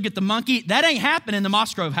dog, they still get the monkey. That ain't happening in the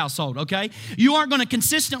Musgrove household, okay? You aren't going to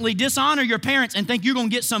consistently dishonor your parents and think you're going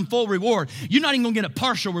to get some full reward. You're not even going to get a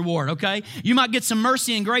partial reward, okay? You might get some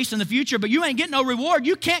mercy and grace in the future, but you ain't getting no reward.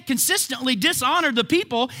 You can't consistently dishonor the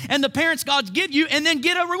people and the parents God's give you and then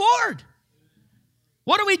get a reward.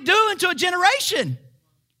 What are we doing to a generation?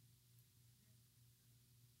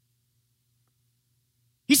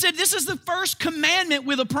 He said this is the first commandment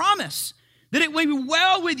with a promise, that it would be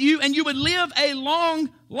well with you and you would live a long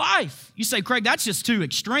life. You say, Craig, that's just too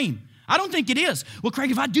extreme. I don't think it is. Well, Craig,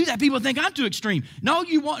 if I do that, people think I'm too extreme. No,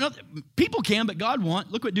 people can, but God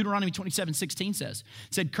won't. Look what Deuteronomy 27:16 says.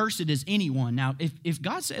 It said, cursed is anyone. Now, if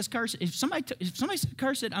God says cursed, if somebody says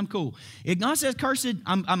cursed, I'm cool. If God says cursed,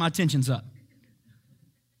 my tension's up.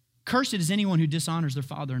 Cursed is anyone who dishonors their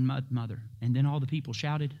father and mother. And then all the people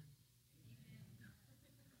shouted.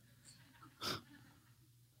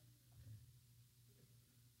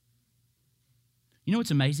 You know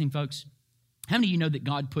what's amazing, folks? How many of you know that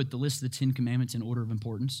God put the list of the 10 Commandments in order of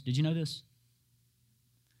importance? Did you know this?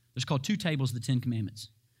 There's called 2 tables of the 10 Commandments.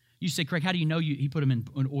 You say, Craig, how do you know he put them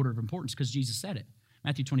in order of importance? Because Jesus said it.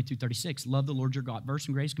 Matthew 22:36, love the Lord your God. First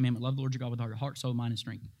and greatest commandment, love the Lord your God with all your heart, soul, mind, and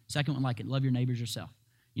strength. Second one like it, love your neighbors yourself.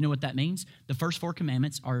 You know what that means? The first 4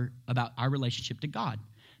 commandments are about our relationship to God.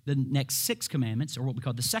 The next 6 commandments, or what we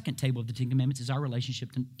call the second table of the 10 commandments, is our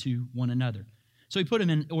relationship to one another. So he put them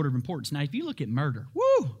in order of importance. Now, if you look at murder,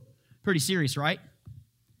 pretty serious, right?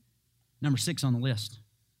 Number 6 on the list.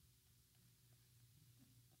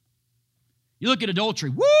 You look at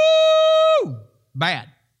adultery, bad.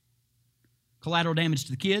 Collateral damage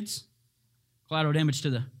to the kids, collateral damage to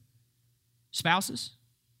the spouses.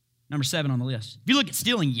 Number 7 on the list. If you look at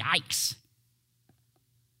stealing, yikes.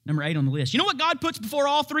 Number 8 on the list. You know what God puts before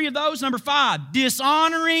all 3 of those? Number 5,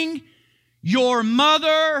 dishonoring your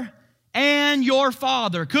mother and your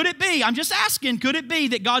father. Could it be, I'm just asking, could it be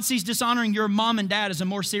that God sees dishonoring your mom and dad as a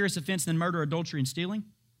more serious offense than murder, adultery, and stealing?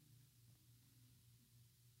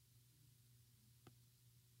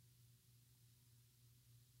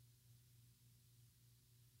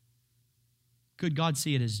 Could God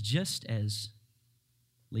see it as just as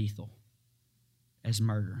lethal as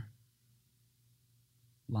murder,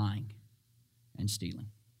 lying, and stealing?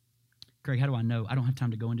 Craig, how do I know? I don't have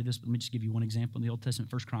time to go into this, but let me just give you one example in the Old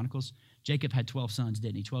Testament, 1 Chronicles. Jacob had 12 sons,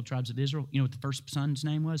 didn't he? 12 tribes of Israel. You know what the first son's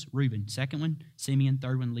name was? Reuben. Second one, Simeon.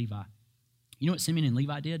 Third one, Levi. You know what Simeon and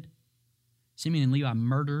Levi did? Simeon and Levi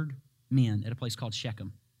murdered men at a place called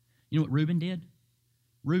Shechem. You know what Reuben did?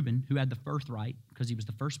 Reuben, who had the birthright because he was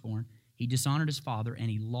the firstborn, he dishonored his father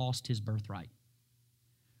and he lost his birthright.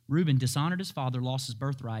 Reuben dishonored his father, lost his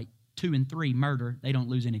birthright. 2 and 3, murder. They don't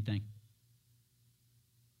lose anything.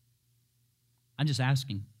 I'm just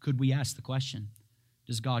asking, could we ask the question,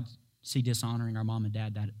 does God see dishonoring our mom and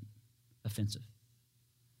dad that offensive?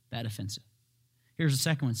 That offensive. Here's the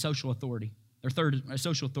second one, social authority. Or third,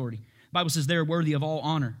 social authority. The Bible says they're worthy of all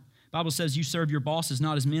honor. The Bible says you serve your bosses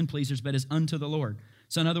not as men pleasers, but as unto the Lord.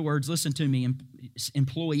 So in other words, listen to me,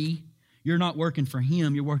 employee, you're not working for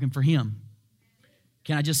him, you're working for him.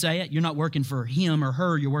 Can I just say it? You're not working for him or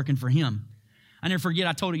her, you're working for him. I never forget,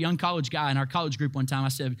 I told a young college guy in our college group one time, I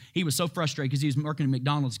said he was so frustrated because he was working at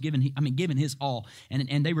McDonald's, giving his all,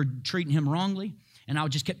 and they were treating him wrongly. And I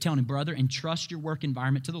just kept telling him, brother, entrust your work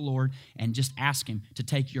environment to the Lord and just ask him to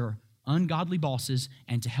take your ungodly bosses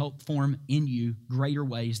and to help form in you greater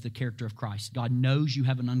ways the character of Christ. God knows you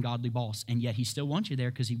have an ungodly boss, and yet he still wants you there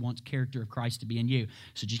because he wants character of Christ to be in you.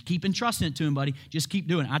 So just keep entrusting it to him, buddy. Just keep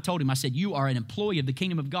doing it. I told him, I said, you are an employee of the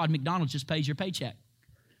kingdom of God. McDonald's just pays your paycheck.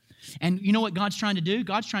 And you know what God's trying to do?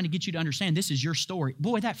 God's trying to get you to understand this is your story.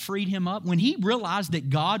 Boy, that freed him up. When he realized that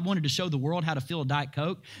God wanted to show the world how to fill a Diet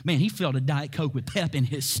Coke, man, he filled a Diet Coke with pep in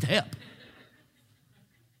his step.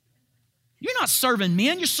 You're not serving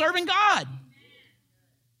men, you're serving God.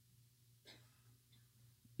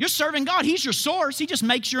 You're serving God. He's your source. He just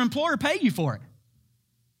makes your employer pay you for it.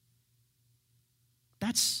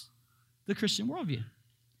 That's the Christian worldview.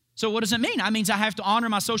 So what does it mean? That means I have to honor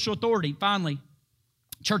my social authority. Finally,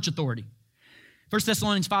 church authority. 1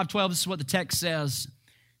 Thessalonians 5:12, this is what the text says. It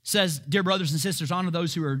says, dear brothers and sisters, honor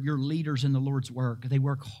those who are your leaders in the Lord's work. They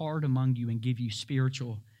work hard among you and give you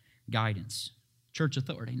spiritual guidance. Church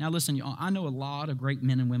authority. Now listen, y'all, I know a lot of great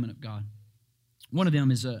men and women of God. One of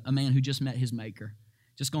them is a man who just met his maker,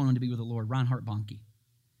 just going on to be with the Lord, Reinhard Bonnke.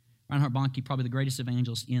 Reinhard Bonnke, probably the greatest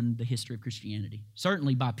evangelist in the history of Christianity.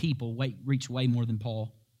 Certainly by people, reached way more than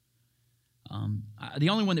Paul. The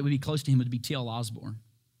only one that would be close to him would be T.L. Osborne.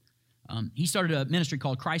 He started a ministry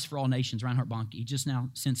called Christ for All Nations, Reinhard Bonnke. He just now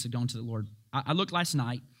since gone to the Lord. I looked last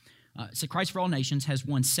night. So Christ for All Nations has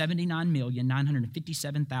won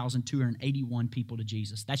 79,957,281 people to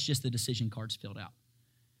Jesus. That's just the decision cards filled out.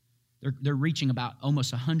 They're reaching about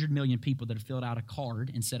almost 100 million people that have filled out a card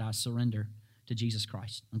and said, I surrender to Jesus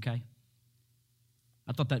Christ, okay?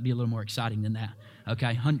 I thought that'd be a little more exciting than that,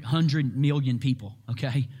 okay? 100 million people,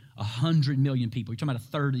 okay? 100 million people. You're talking about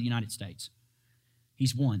a third of the United States.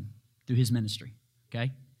 He's won through his ministry,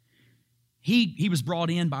 okay? He was brought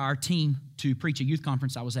in by our team to preach a youth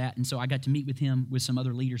conference I was at, and so I got to meet with him with some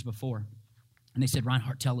other leaders before. And they said,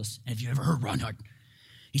 Reinhard, tell us, have you ever heard Reinhard?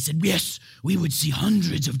 He said, yes, we would see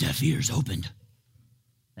hundreds of deaf ears opened.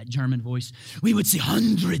 That German voice. We would see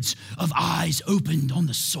hundreds of eyes opened on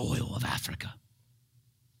the soil of Africa.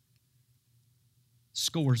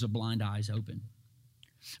 Scores of blind eyes open.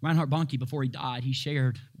 Reinhard Bonnke, before he died, he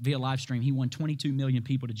shared via live stream, he won 22 million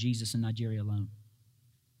people to Jesus in Nigeria alone.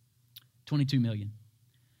 22 million.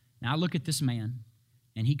 Now I look at this man,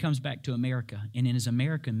 and he comes back to America, and in his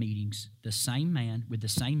American meetings, the same man with the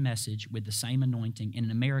same message, with the same anointing, and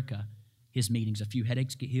in America, his meetings, a few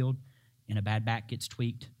headaches get healed, and a bad back gets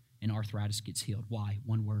tweaked, and arthritis gets healed. Why?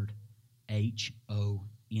 One word, H-O-N-O-R,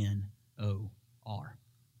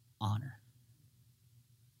 honor.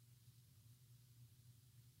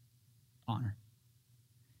 Honor.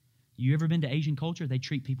 You ever been to Asian culture? They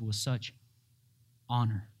treat people with such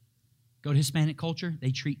honor. Go to Hispanic culture,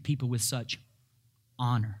 they treat people with such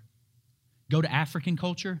honor. Go to African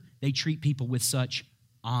culture, they treat people with such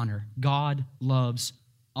honor. God loves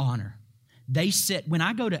honor. They sit, when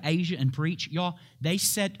I go to Asia and preach, y'all, they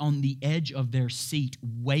sit on the edge of their seat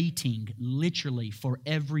waiting literally for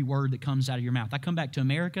every word that comes out of your mouth. I come back to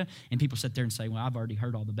America and people sit there and say, well, I've already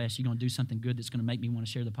heard all the best. You going to do something good that's going to make me want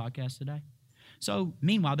to share the podcast today? So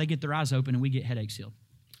meanwhile, they get their eyes open and we get headaches healed.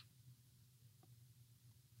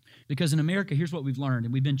 Because in America, here's what we've learned,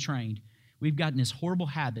 and we've been trained. We've gotten this horrible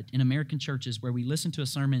habit in American churches where we listen to a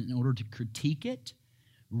sermon in order to critique it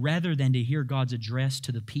rather than to hear God's address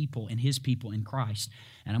to the people and his people in Christ.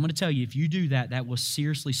 And I'm going to tell you, if you do that, that will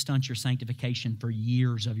seriously stunt your sanctification for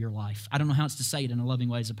years of your life. I don't know how else to say it in a loving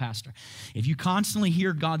way as a pastor. If you constantly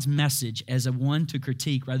hear God's message as a one to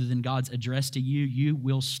critique rather than God's address to you, you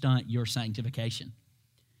will stunt your sanctification.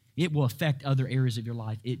 It will affect other areas of your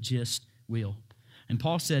life. It just will. And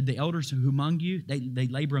Paul said, the elders who among you, they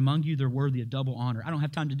labor among you, they're worthy of double honor. I don't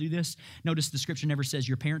have time to do this. Notice the scripture never says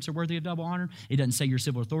your parents are worthy of double honor. It doesn't say your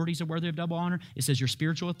civil authorities are worthy of double honor. It says your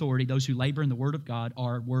spiritual authority, those who labor in the word of God,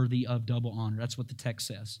 are worthy of double honor. That's what the text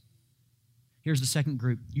says. Here's the second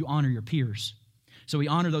group. You honor your peers. So we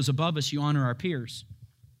honor those above us, you honor our peers.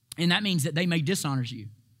 And that means that they may dishonor you.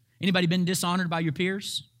 Anybody been dishonored by your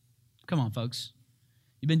peers? Come on, folks.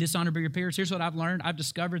 You've been dishonored by your peers? Here's what I've learned. I've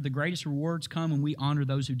discovered the greatest rewards come when we honor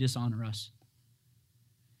those who dishonor us.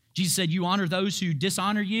 Jesus said, you honor those who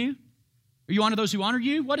dishonor you, or you honor those who honor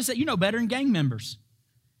you? What is that? You know better than gang members.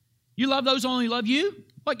 You love those who only love you?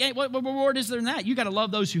 What reward is there in that? You got to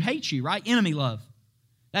love those who hate you, right? Enemy love.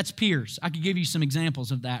 That's peers. I could give you some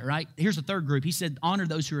examples of that, right? Here's the third group. He said, honor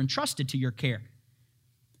those who are entrusted to your care.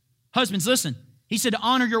 Husbands, listen. He said to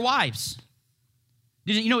honor your wives.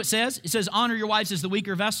 Didn't you know what it says? It says honor your wives as the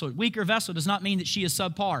weaker vessel. Weaker vessel does not mean that she is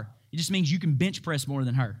subpar. It just means you can bench press more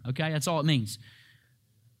than her, okay? That's all it means.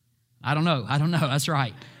 I don't know. That's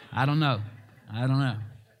right. I don't know.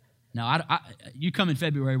 No, you come in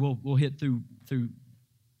February, we'll hit through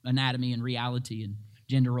anatomy and reality and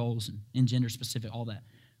gender roles and gender specific, all that.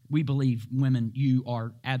 We believe, women, you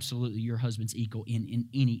are absolutely your husband's equal in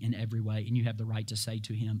any and every way, and you have the right to say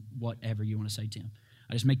to him whatever you want to say to him.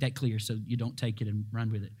 I just make that clear so you don't take it and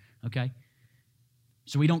run with it, okay?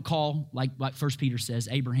 So we don't call, like 1 Peter says,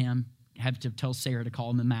 Abraham have to tell Sarah to call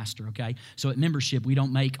him a master, okay? So at membership, we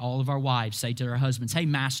don't make all of our wives say to their husbands, hey,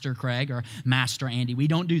 Master Craig or Master Andy. We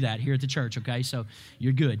don't do that here at the church, okay? So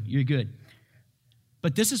you're good.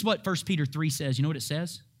 But this is what 1 Peter 3 says. You know what it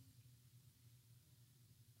says?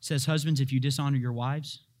 It says, husbands, if you dishonor your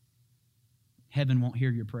wives, heaven won't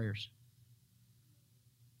hear your prayers.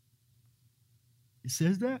 It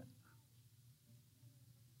says that?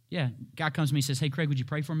 Yeah. Guy comes to me and says, hey, Craig, would you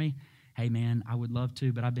pray for me? Hey, man, I would love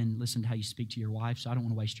to, but I've been listening to how you speak to your wife, so I don't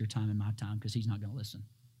want to waste your time and my time because he's not going to listen.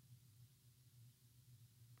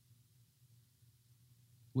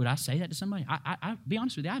 Would I say that to somebody? I be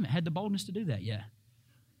honest with you, I haven't had the boldness to do that yet.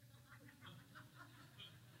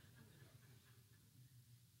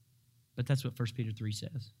 But that's what 1 Peter 3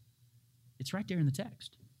 says. It's right there in the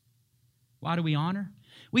text. Why do we honor?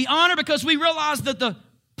 We honor because we realize that the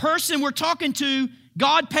person we're talking to,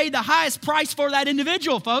 God paid the highest price for that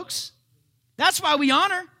individual, folks. That's why we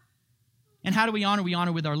honor. And how do we honor? We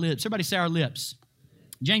honor with our lips. Everybody say our lips.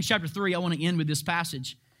 James chapter 3, I want to end with this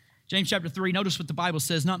passage. James chapter 3, notice what the Bible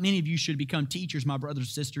says. Not many of you should become teachers, my brothers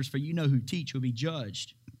and sisters, for you know who teach will be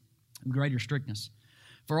judged with greater strictness.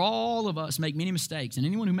 For all of us make many mistakes, and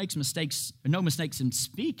anyone who makes mistakes, or no mistakes in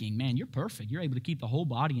speaking, man, you're perfect. You're able to keep the whole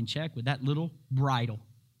body in check with that little bridle.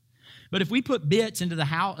 But if we put bits into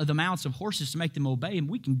the mouths of horses to make them obey them,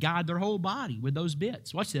 we can guide their whole body with those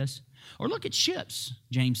bits. Watch this. Or look at ships,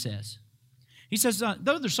 James says. He says,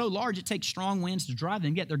 though they're so large, it takes strong winds to drive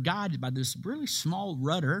them, yet they're guided by this really small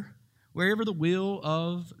rudder wherever the will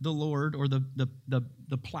of the Lord or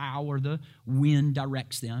the plow or the wind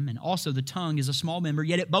directs them. And also the tongue is a small member,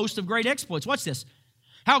 yet it boasts of great exploits. Watch this.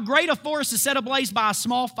 How great a forest is set ablaze by a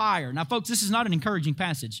small fire. Now, folks, this is not an encouraging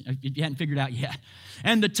passage, if you hadn't figured it out yet.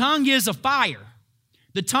 And the tongue is a fire.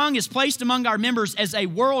 The tongue is placed among our members as a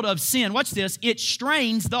world of sin. Watch this. It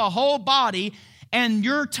strains the whole body, and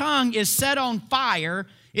your tongue is set on fire.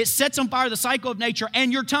 It sets on fire the cycle of nature,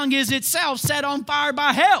 and your tongue is itself set on fire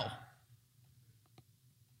by hell.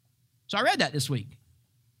 So I read that this week.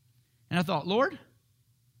 And I thought, Lord,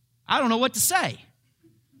 I don't know what to say.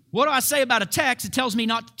 What do I say about a text that tells me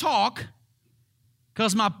not to talk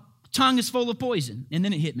because my tongue is full of poison? And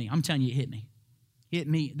then it hit me. I'm telling you, it hit me. Hit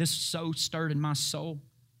me. This so stirred in my soul.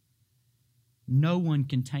 No one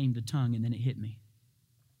can tame the tongue, and then it hit me.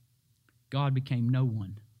 God became no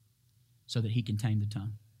one so that he can tame the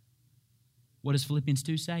tongue. What does Philippians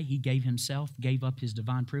 2 say? He gave himself, gave up his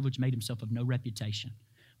divine privilege, made himself of no reputation.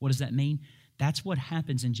 What does that mean? That's what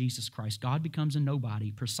happens in Jesus Christ. God becomes a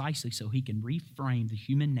nobody precisely so he can reframe the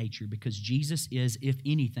human nature because Jesus is, if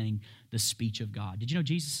anything, the speech of God. Did you know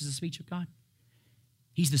Jesus is the speech of God?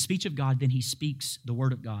 He's the speech of God, then he speaks the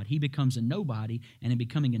word of God. He becomes a nobody, and in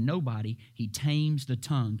becoming a nobody, he tames the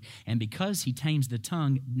tongue. And because he tames the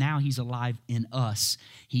tongue, now he's alive in us.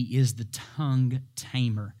 He is the tongue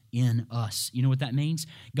tamer in us. You know what that means?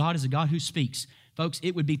 God is a God who speaks. Folks,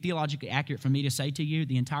 it would be theologically accurate for me to say to you,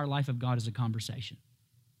 the entire life of God is a conversation.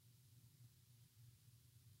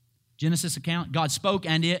 Genesis account, God spoke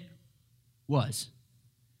and it was.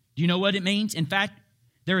 Do you know what it means? In fact,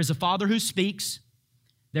 there is a Father who speaks.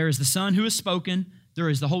 There is the Son who has spoken. There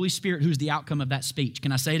is the Holy Spirit who's the outcome of that speech.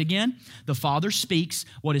 Can I say it again? The Father speaks.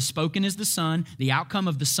 What is spoken is the Son. The outcome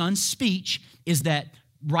of the Son's speech is that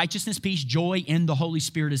righteousness, peace, joy in the Holy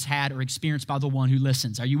Spirit is had or experienced by the one who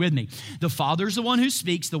listens. Are you with me? The Father is the one who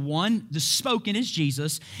speaks. The spoken is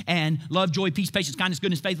Jesus. And love, joy, peace, patience, kindness,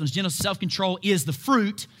 goodness, faithfulness, gentleness, self-control is the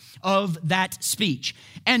fruit of that speech.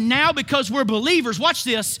 And now, because we're believers, watch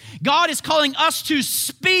this, God is calling us to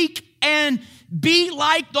speak and be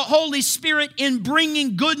like the Holy Spirit in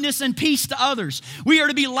bringing goodness and peace to others. We are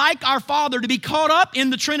to be like our Father, to be caught up in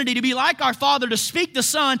the Trinity, to be like our Father, to speak the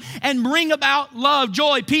Son and bring about love,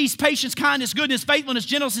 joy, peace, patience, kindness, goodness, faithfulness,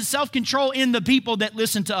 gentleness, and self-control in the people that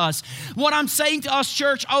listen to us. What I'm saying to us,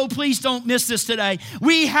 church, oh, please don't miss this today.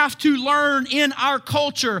 We have to learn in our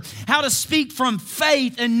culture how to speak from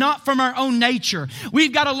faith and not from our own nature.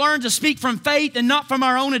 We've got to learn to speak from faith and not from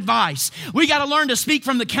our own advice. We got to learn to speak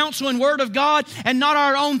from the counsel and word of God and not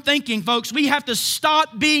our own thinking, folks. We have to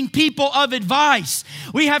stop being people of advice.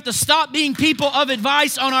 We have to stop being people of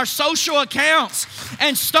advice on our social accounts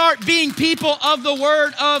and start being people of the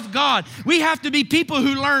Word of God. We have to be people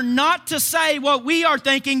who learn not to say what we are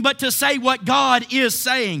thinking, but to say what God is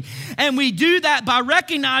saying. And we do that by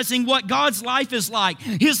recognizing what God's life is like.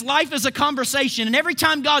 His life is a conversation, and every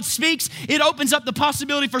time God speaks, it opens up the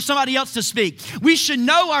possibility for somebody else to speak. We should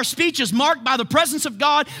know our speech is marked by the presence of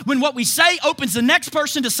God when what we say opens the next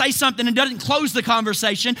person to say something and doesn't close the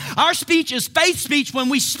conversation. Our speech is faith speech when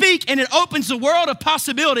we speak, and it opens the world of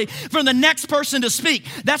possibility for the next person to speak.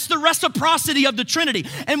 That's the reciprocity of the Trinity.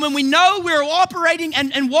 And when we know we're operating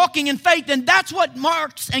and walking in faith, then that's what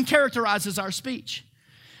marks and characterizes our speech.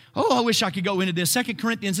 Oh, I wish I could go into this. 2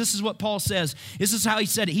 Corinthians, this is what Paul says. This is how he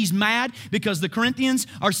said it. He's mad because the Corinthians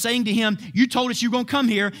are saying to him, you told us you were going to come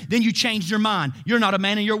here, then you changed your mind. You're not a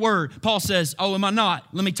man of your word. Paul says, oh, am I not?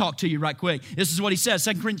 Let me talk to you right quick. This is what he says,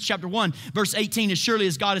 2 Corinthians chapter 1, verse 18, as surely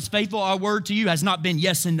as God is faithful, our word to you has not been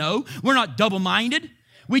yes and no. We're not double-minded.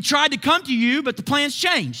 We tried to come to you, but the plans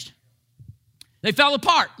changed. They fell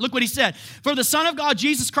apart. Look what he said. For the Son of God,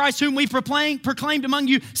 Jesus Christ, whom we proclaimed among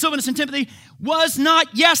you, Silvanus and Timothy, was not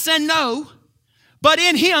yes and no, but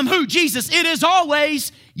in him, who? Jesus, it is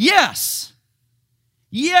always yes.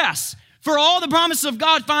 Yes. For all the promises of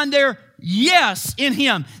God find their yes in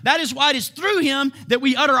him. That is why it is through him that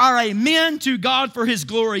we utter our amen to God for his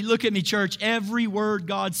glory. Look at me, church. Every word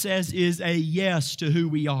God says is a yes to who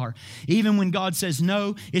we are. Even when God says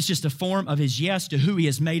no, it's just a form of his yes to who he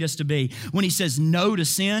has made us to be. When he says no to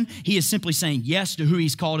sin, he is simply saying yes to who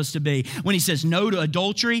he's called us to be. When he says no to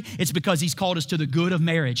adultery, it's because he's called us to the good of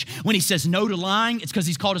marriage. When he says no to lying, it's because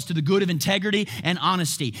he's called us to the good of integrity and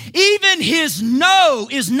honesty. Even his no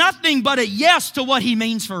is nothing but a yes to what he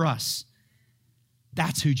means for us.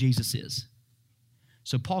 That's who Jesus is.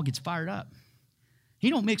 So Paul gets fired up. He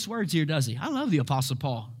don't mix words here, does he? I love the Apostle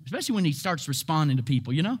Paul, especially when he starts responding to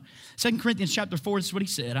people, you know? 2 Corinthians chapter 4, this is what he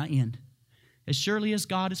said. I end. As surely as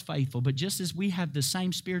God is faithful, but just as we have the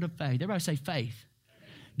same spirit of faith. Everybody say faith.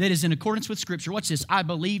 That is in accordance with Scripture. Watch this. I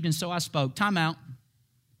believed and so I spoke. Time out.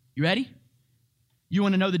 You ready? You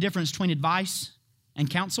want to know the difference between advice and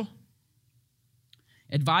counsel?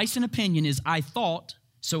 Advice and opinion is I thought,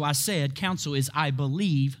 so I said. Counsel is I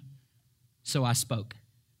believe, so I spoke.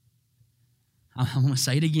 I want to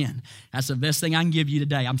say it again. That's the best thing I can give you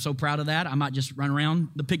today. I'm so proud of that. I might just run around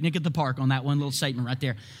the picnic at the park on that one little statement right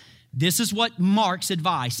there. This is what marks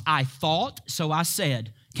advice. I thought, so I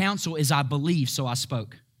said. Counsel is I believe, so I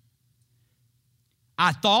spoke.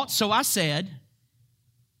 I thought, so I said.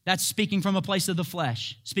 That's speaking from a place of the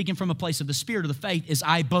flesh. Speaking from a place of the spirit of the faith is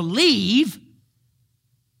I believe,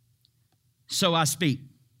 so I speak.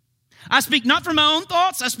 I speak not from my own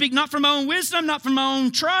thoughts. I speak not from my own wisdom, not from my own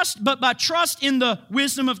trust, but by trust in the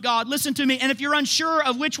wisdom of God. Listen to me. And if you're unsure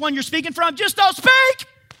of which one you're speaking from, just don't speak.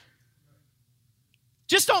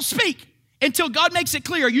 Just don't speak until God makes it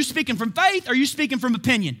clear. Are you speaking from faith or are you speaking from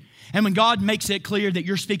opinion? And when God makes it clear that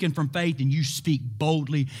you're speaking from faith, and you speak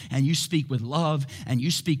boldly and you speak with love and you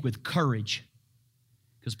speak with courage.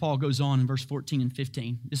 Because Paul goes on in verse 14 and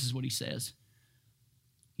 15. This is what he says.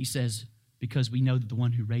 He says, because we know that the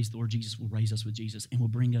one who raised the Lord Jesus will raise us with Jesus and will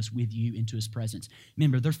bring us with you into his presence.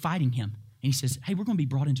 Remember, they're fighting him. And he says, hey, we're going to be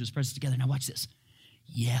brought into his presence together. Now watch this.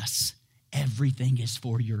 Yes, everything is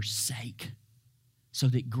for your sake, so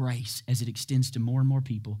that grace, as it extends to more and more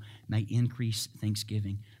people, may increase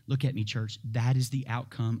thanksgiving. Look at me, church. That is the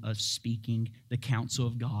outcome of speaking the counsel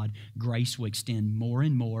of God. Grace will extend more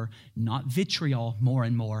and more, not vitriol more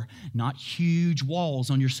and more, not huge walls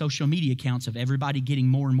on your social media accounts of everybody getting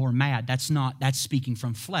more and more mad. That's speaking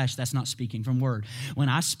from flesh. That's not speaking from word. When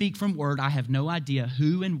I speak from word, I have no idea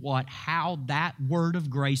who and what, how that word of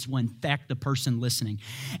grace will infect the person listening.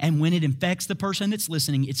 And when it infects the person that's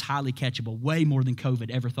listening, it's highly catchable, way more than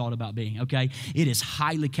COVID ever thought about being, okay? It is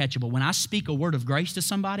highly catchable. When I speak a word of grace to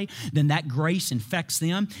somebody, then that grace infects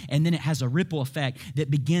them, and then it has a ripple effect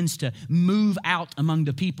that begins to move out among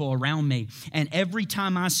the people around me. And every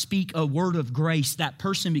time I speak a word of grace, that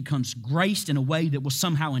person becomes graced in a way that will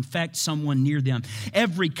somehow infect someone near them.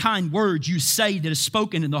 Every kind word you say that is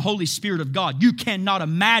spoken in the Holy Spirit of God, you cannot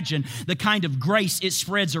imagine the kind of grace it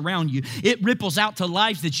spreads around you. It ripples out to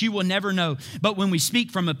lives that you will never know. But when we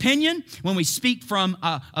speak from opinion, when we speak from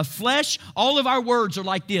a flesh, all of our words are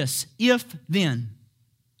like this: if then.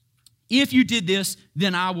 If you did this,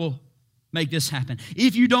 then I will make this happen.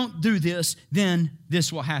 If you don't do this, then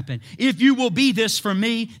this will happen. If you will be this for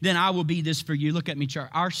me, then I will be this for you. Look at me, church.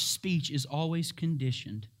 Our speech is always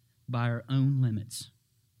conditioned by our own limits.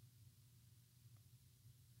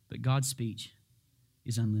 But God's speech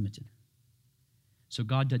is unlimited. So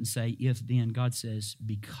God doesn't say if then. God says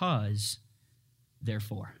because,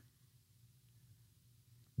 therefore.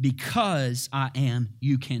 Because I am,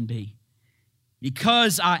 you can be.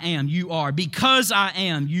 Because I am, you are. Because I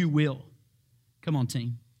am, you will. Come on,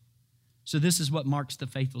 team. So this is what marks the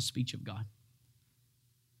faithful speech of God.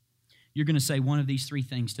 You're going to say one of these three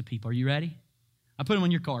things to people. Are you ready? I put them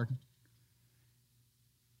on your card.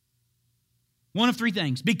 One of three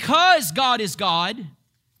things. Because God is God,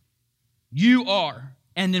 you are.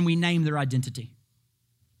 And then we name their identity.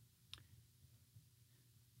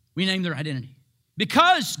 We name their identity.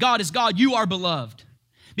 Because God is God, you are beloved.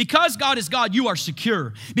 Because God is God, you are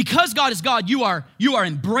secure. Because God is God, you are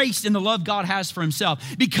embraced in the love God has for himself.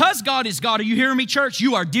 Because God is God, are you hearing me, church?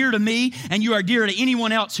 You are dear to me, and you are dear to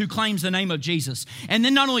anyone else who claims the name of Jesus. And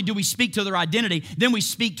then not only do we speak to their identity, then we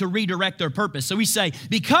speak to redirect their purpose. So we say,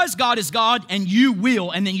 because God is God, and you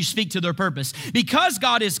will, and then you speak to their purpose. Because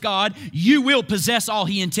God is God, you will possess all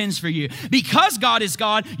he intends for you. Because God is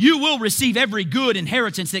God, you will receive every good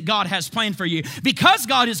inheritance that God has planned for you. Because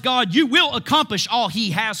God is God, you will accomplish all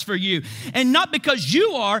he has for you. And not because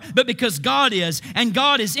you are, but because God is. And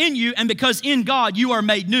God is in you, and because in God you are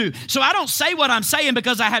made new. So I don't say what I'm saying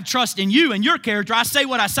because I have trust in you and your character. I say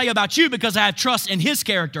what I say about you because I have trust in his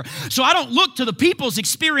character. So I don't look to the people's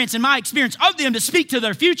experience and my experience of them to speak to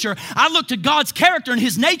their future. I look to God's character and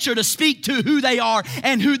his nature to speak to who they are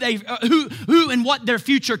and who and what their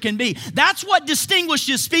future can be. That's what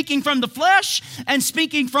distinguishes speaking from the flesh and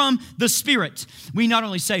speaking from the Spirit. We not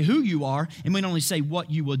only say who you are, and we not only say what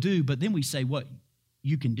you will do, but then we say what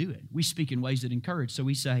you can do it. We speak in ways that encourage. So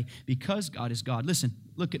we say, because God is God. Listen,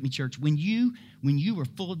 look at me, church. When you are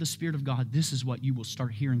full of the Spirit of God, this is what you will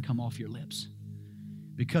start hearing come off your lips.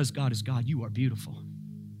 Because God is God, you are beautiful.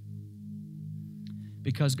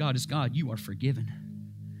 Because God is God, you are forgiven.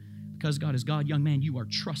 Because God is God, young man, you are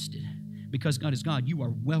trusted. Because God is God, you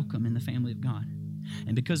are welcome in the family of God.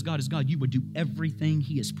 And because God is God, you would do everything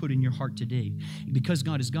he has put in your heart to do. Because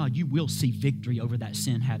God is God, you will see victory over that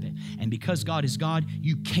sin habit. And because God is God,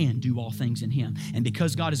 you can do all things in him. And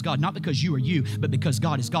because God is God, not because you are you, but because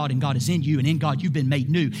God is God and God is in you, and in God you've been made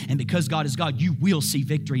new. And because God is God, you will see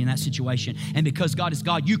victory in that situation. And because God is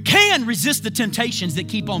God, you can resist the temptations that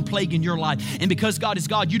keep on plaguing your life. And because God is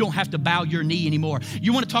God, you don't have to bow your knee anymore.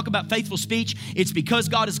 You want to talk about faithful speech? It's because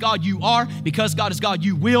God is God, you are. Because God is God,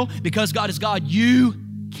 you will. Because God is God, you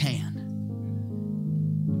can.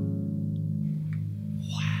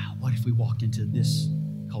 Wow, what if we walked into this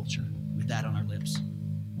culture with that on our lips?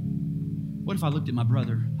 What if I looked at my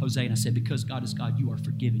brother, Jose, and I said, because God is God, you are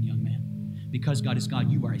forgiven, young man. Because God is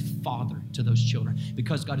God, you are a father to those children.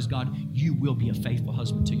 Because God is God, you will be a faithful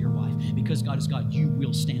husband to your wife. Because God is God, you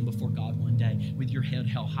will stand before God one day with your head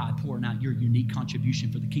held high, pouring out your unique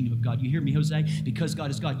contribution for the kingdom of God. You hear me, Jose? Because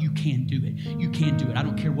God is God, you can do it. You can do it. I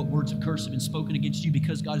don't care what words of curse have been spoken against you.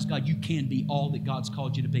 Because God is God, you can be all that God's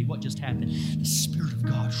called you to be. What just happened? The Spirit of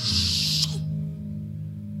God.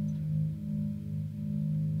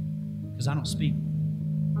 Because I don't speak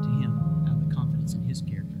to him out of the confidence in his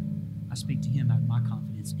character. I speak to him out of my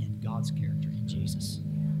confidence in God's character, in Jesus.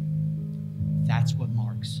 That's what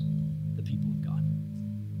marks the people of God.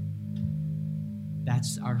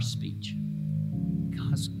 That's our speech.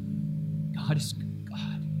 Because God is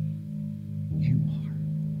God. You are.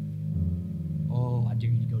 Oh, I dare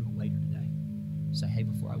you to go to a waiter today. Say, hey,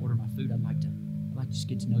 before I order my food, I'd like to just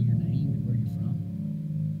get to know your name and where you're from.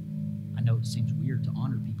 I know it seems weird to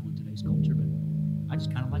honor people in today's culture, but I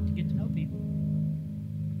just kind of like to get to know people.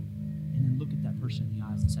 And then look at that person in the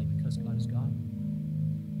eyes and say, because God is God,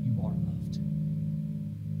 you are loved.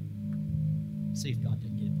 See if God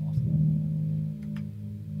doesn't get involved.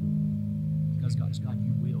 Because God is God,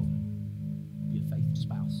 you will be a faithful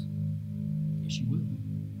spouse. Yes, you will.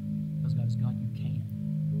 Because God is God, you can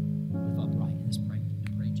live upright in this praying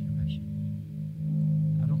generation.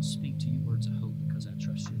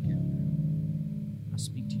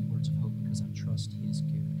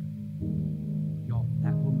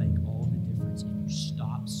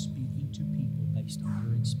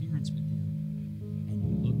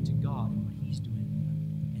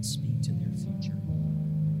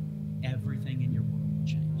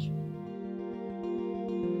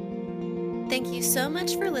 Thank you so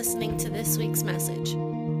much for listening to this week's message.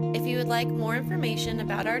 If you would like more information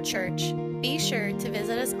about our church, be sure to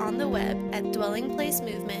visit us on the web at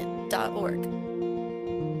dwellingplacemovement.org.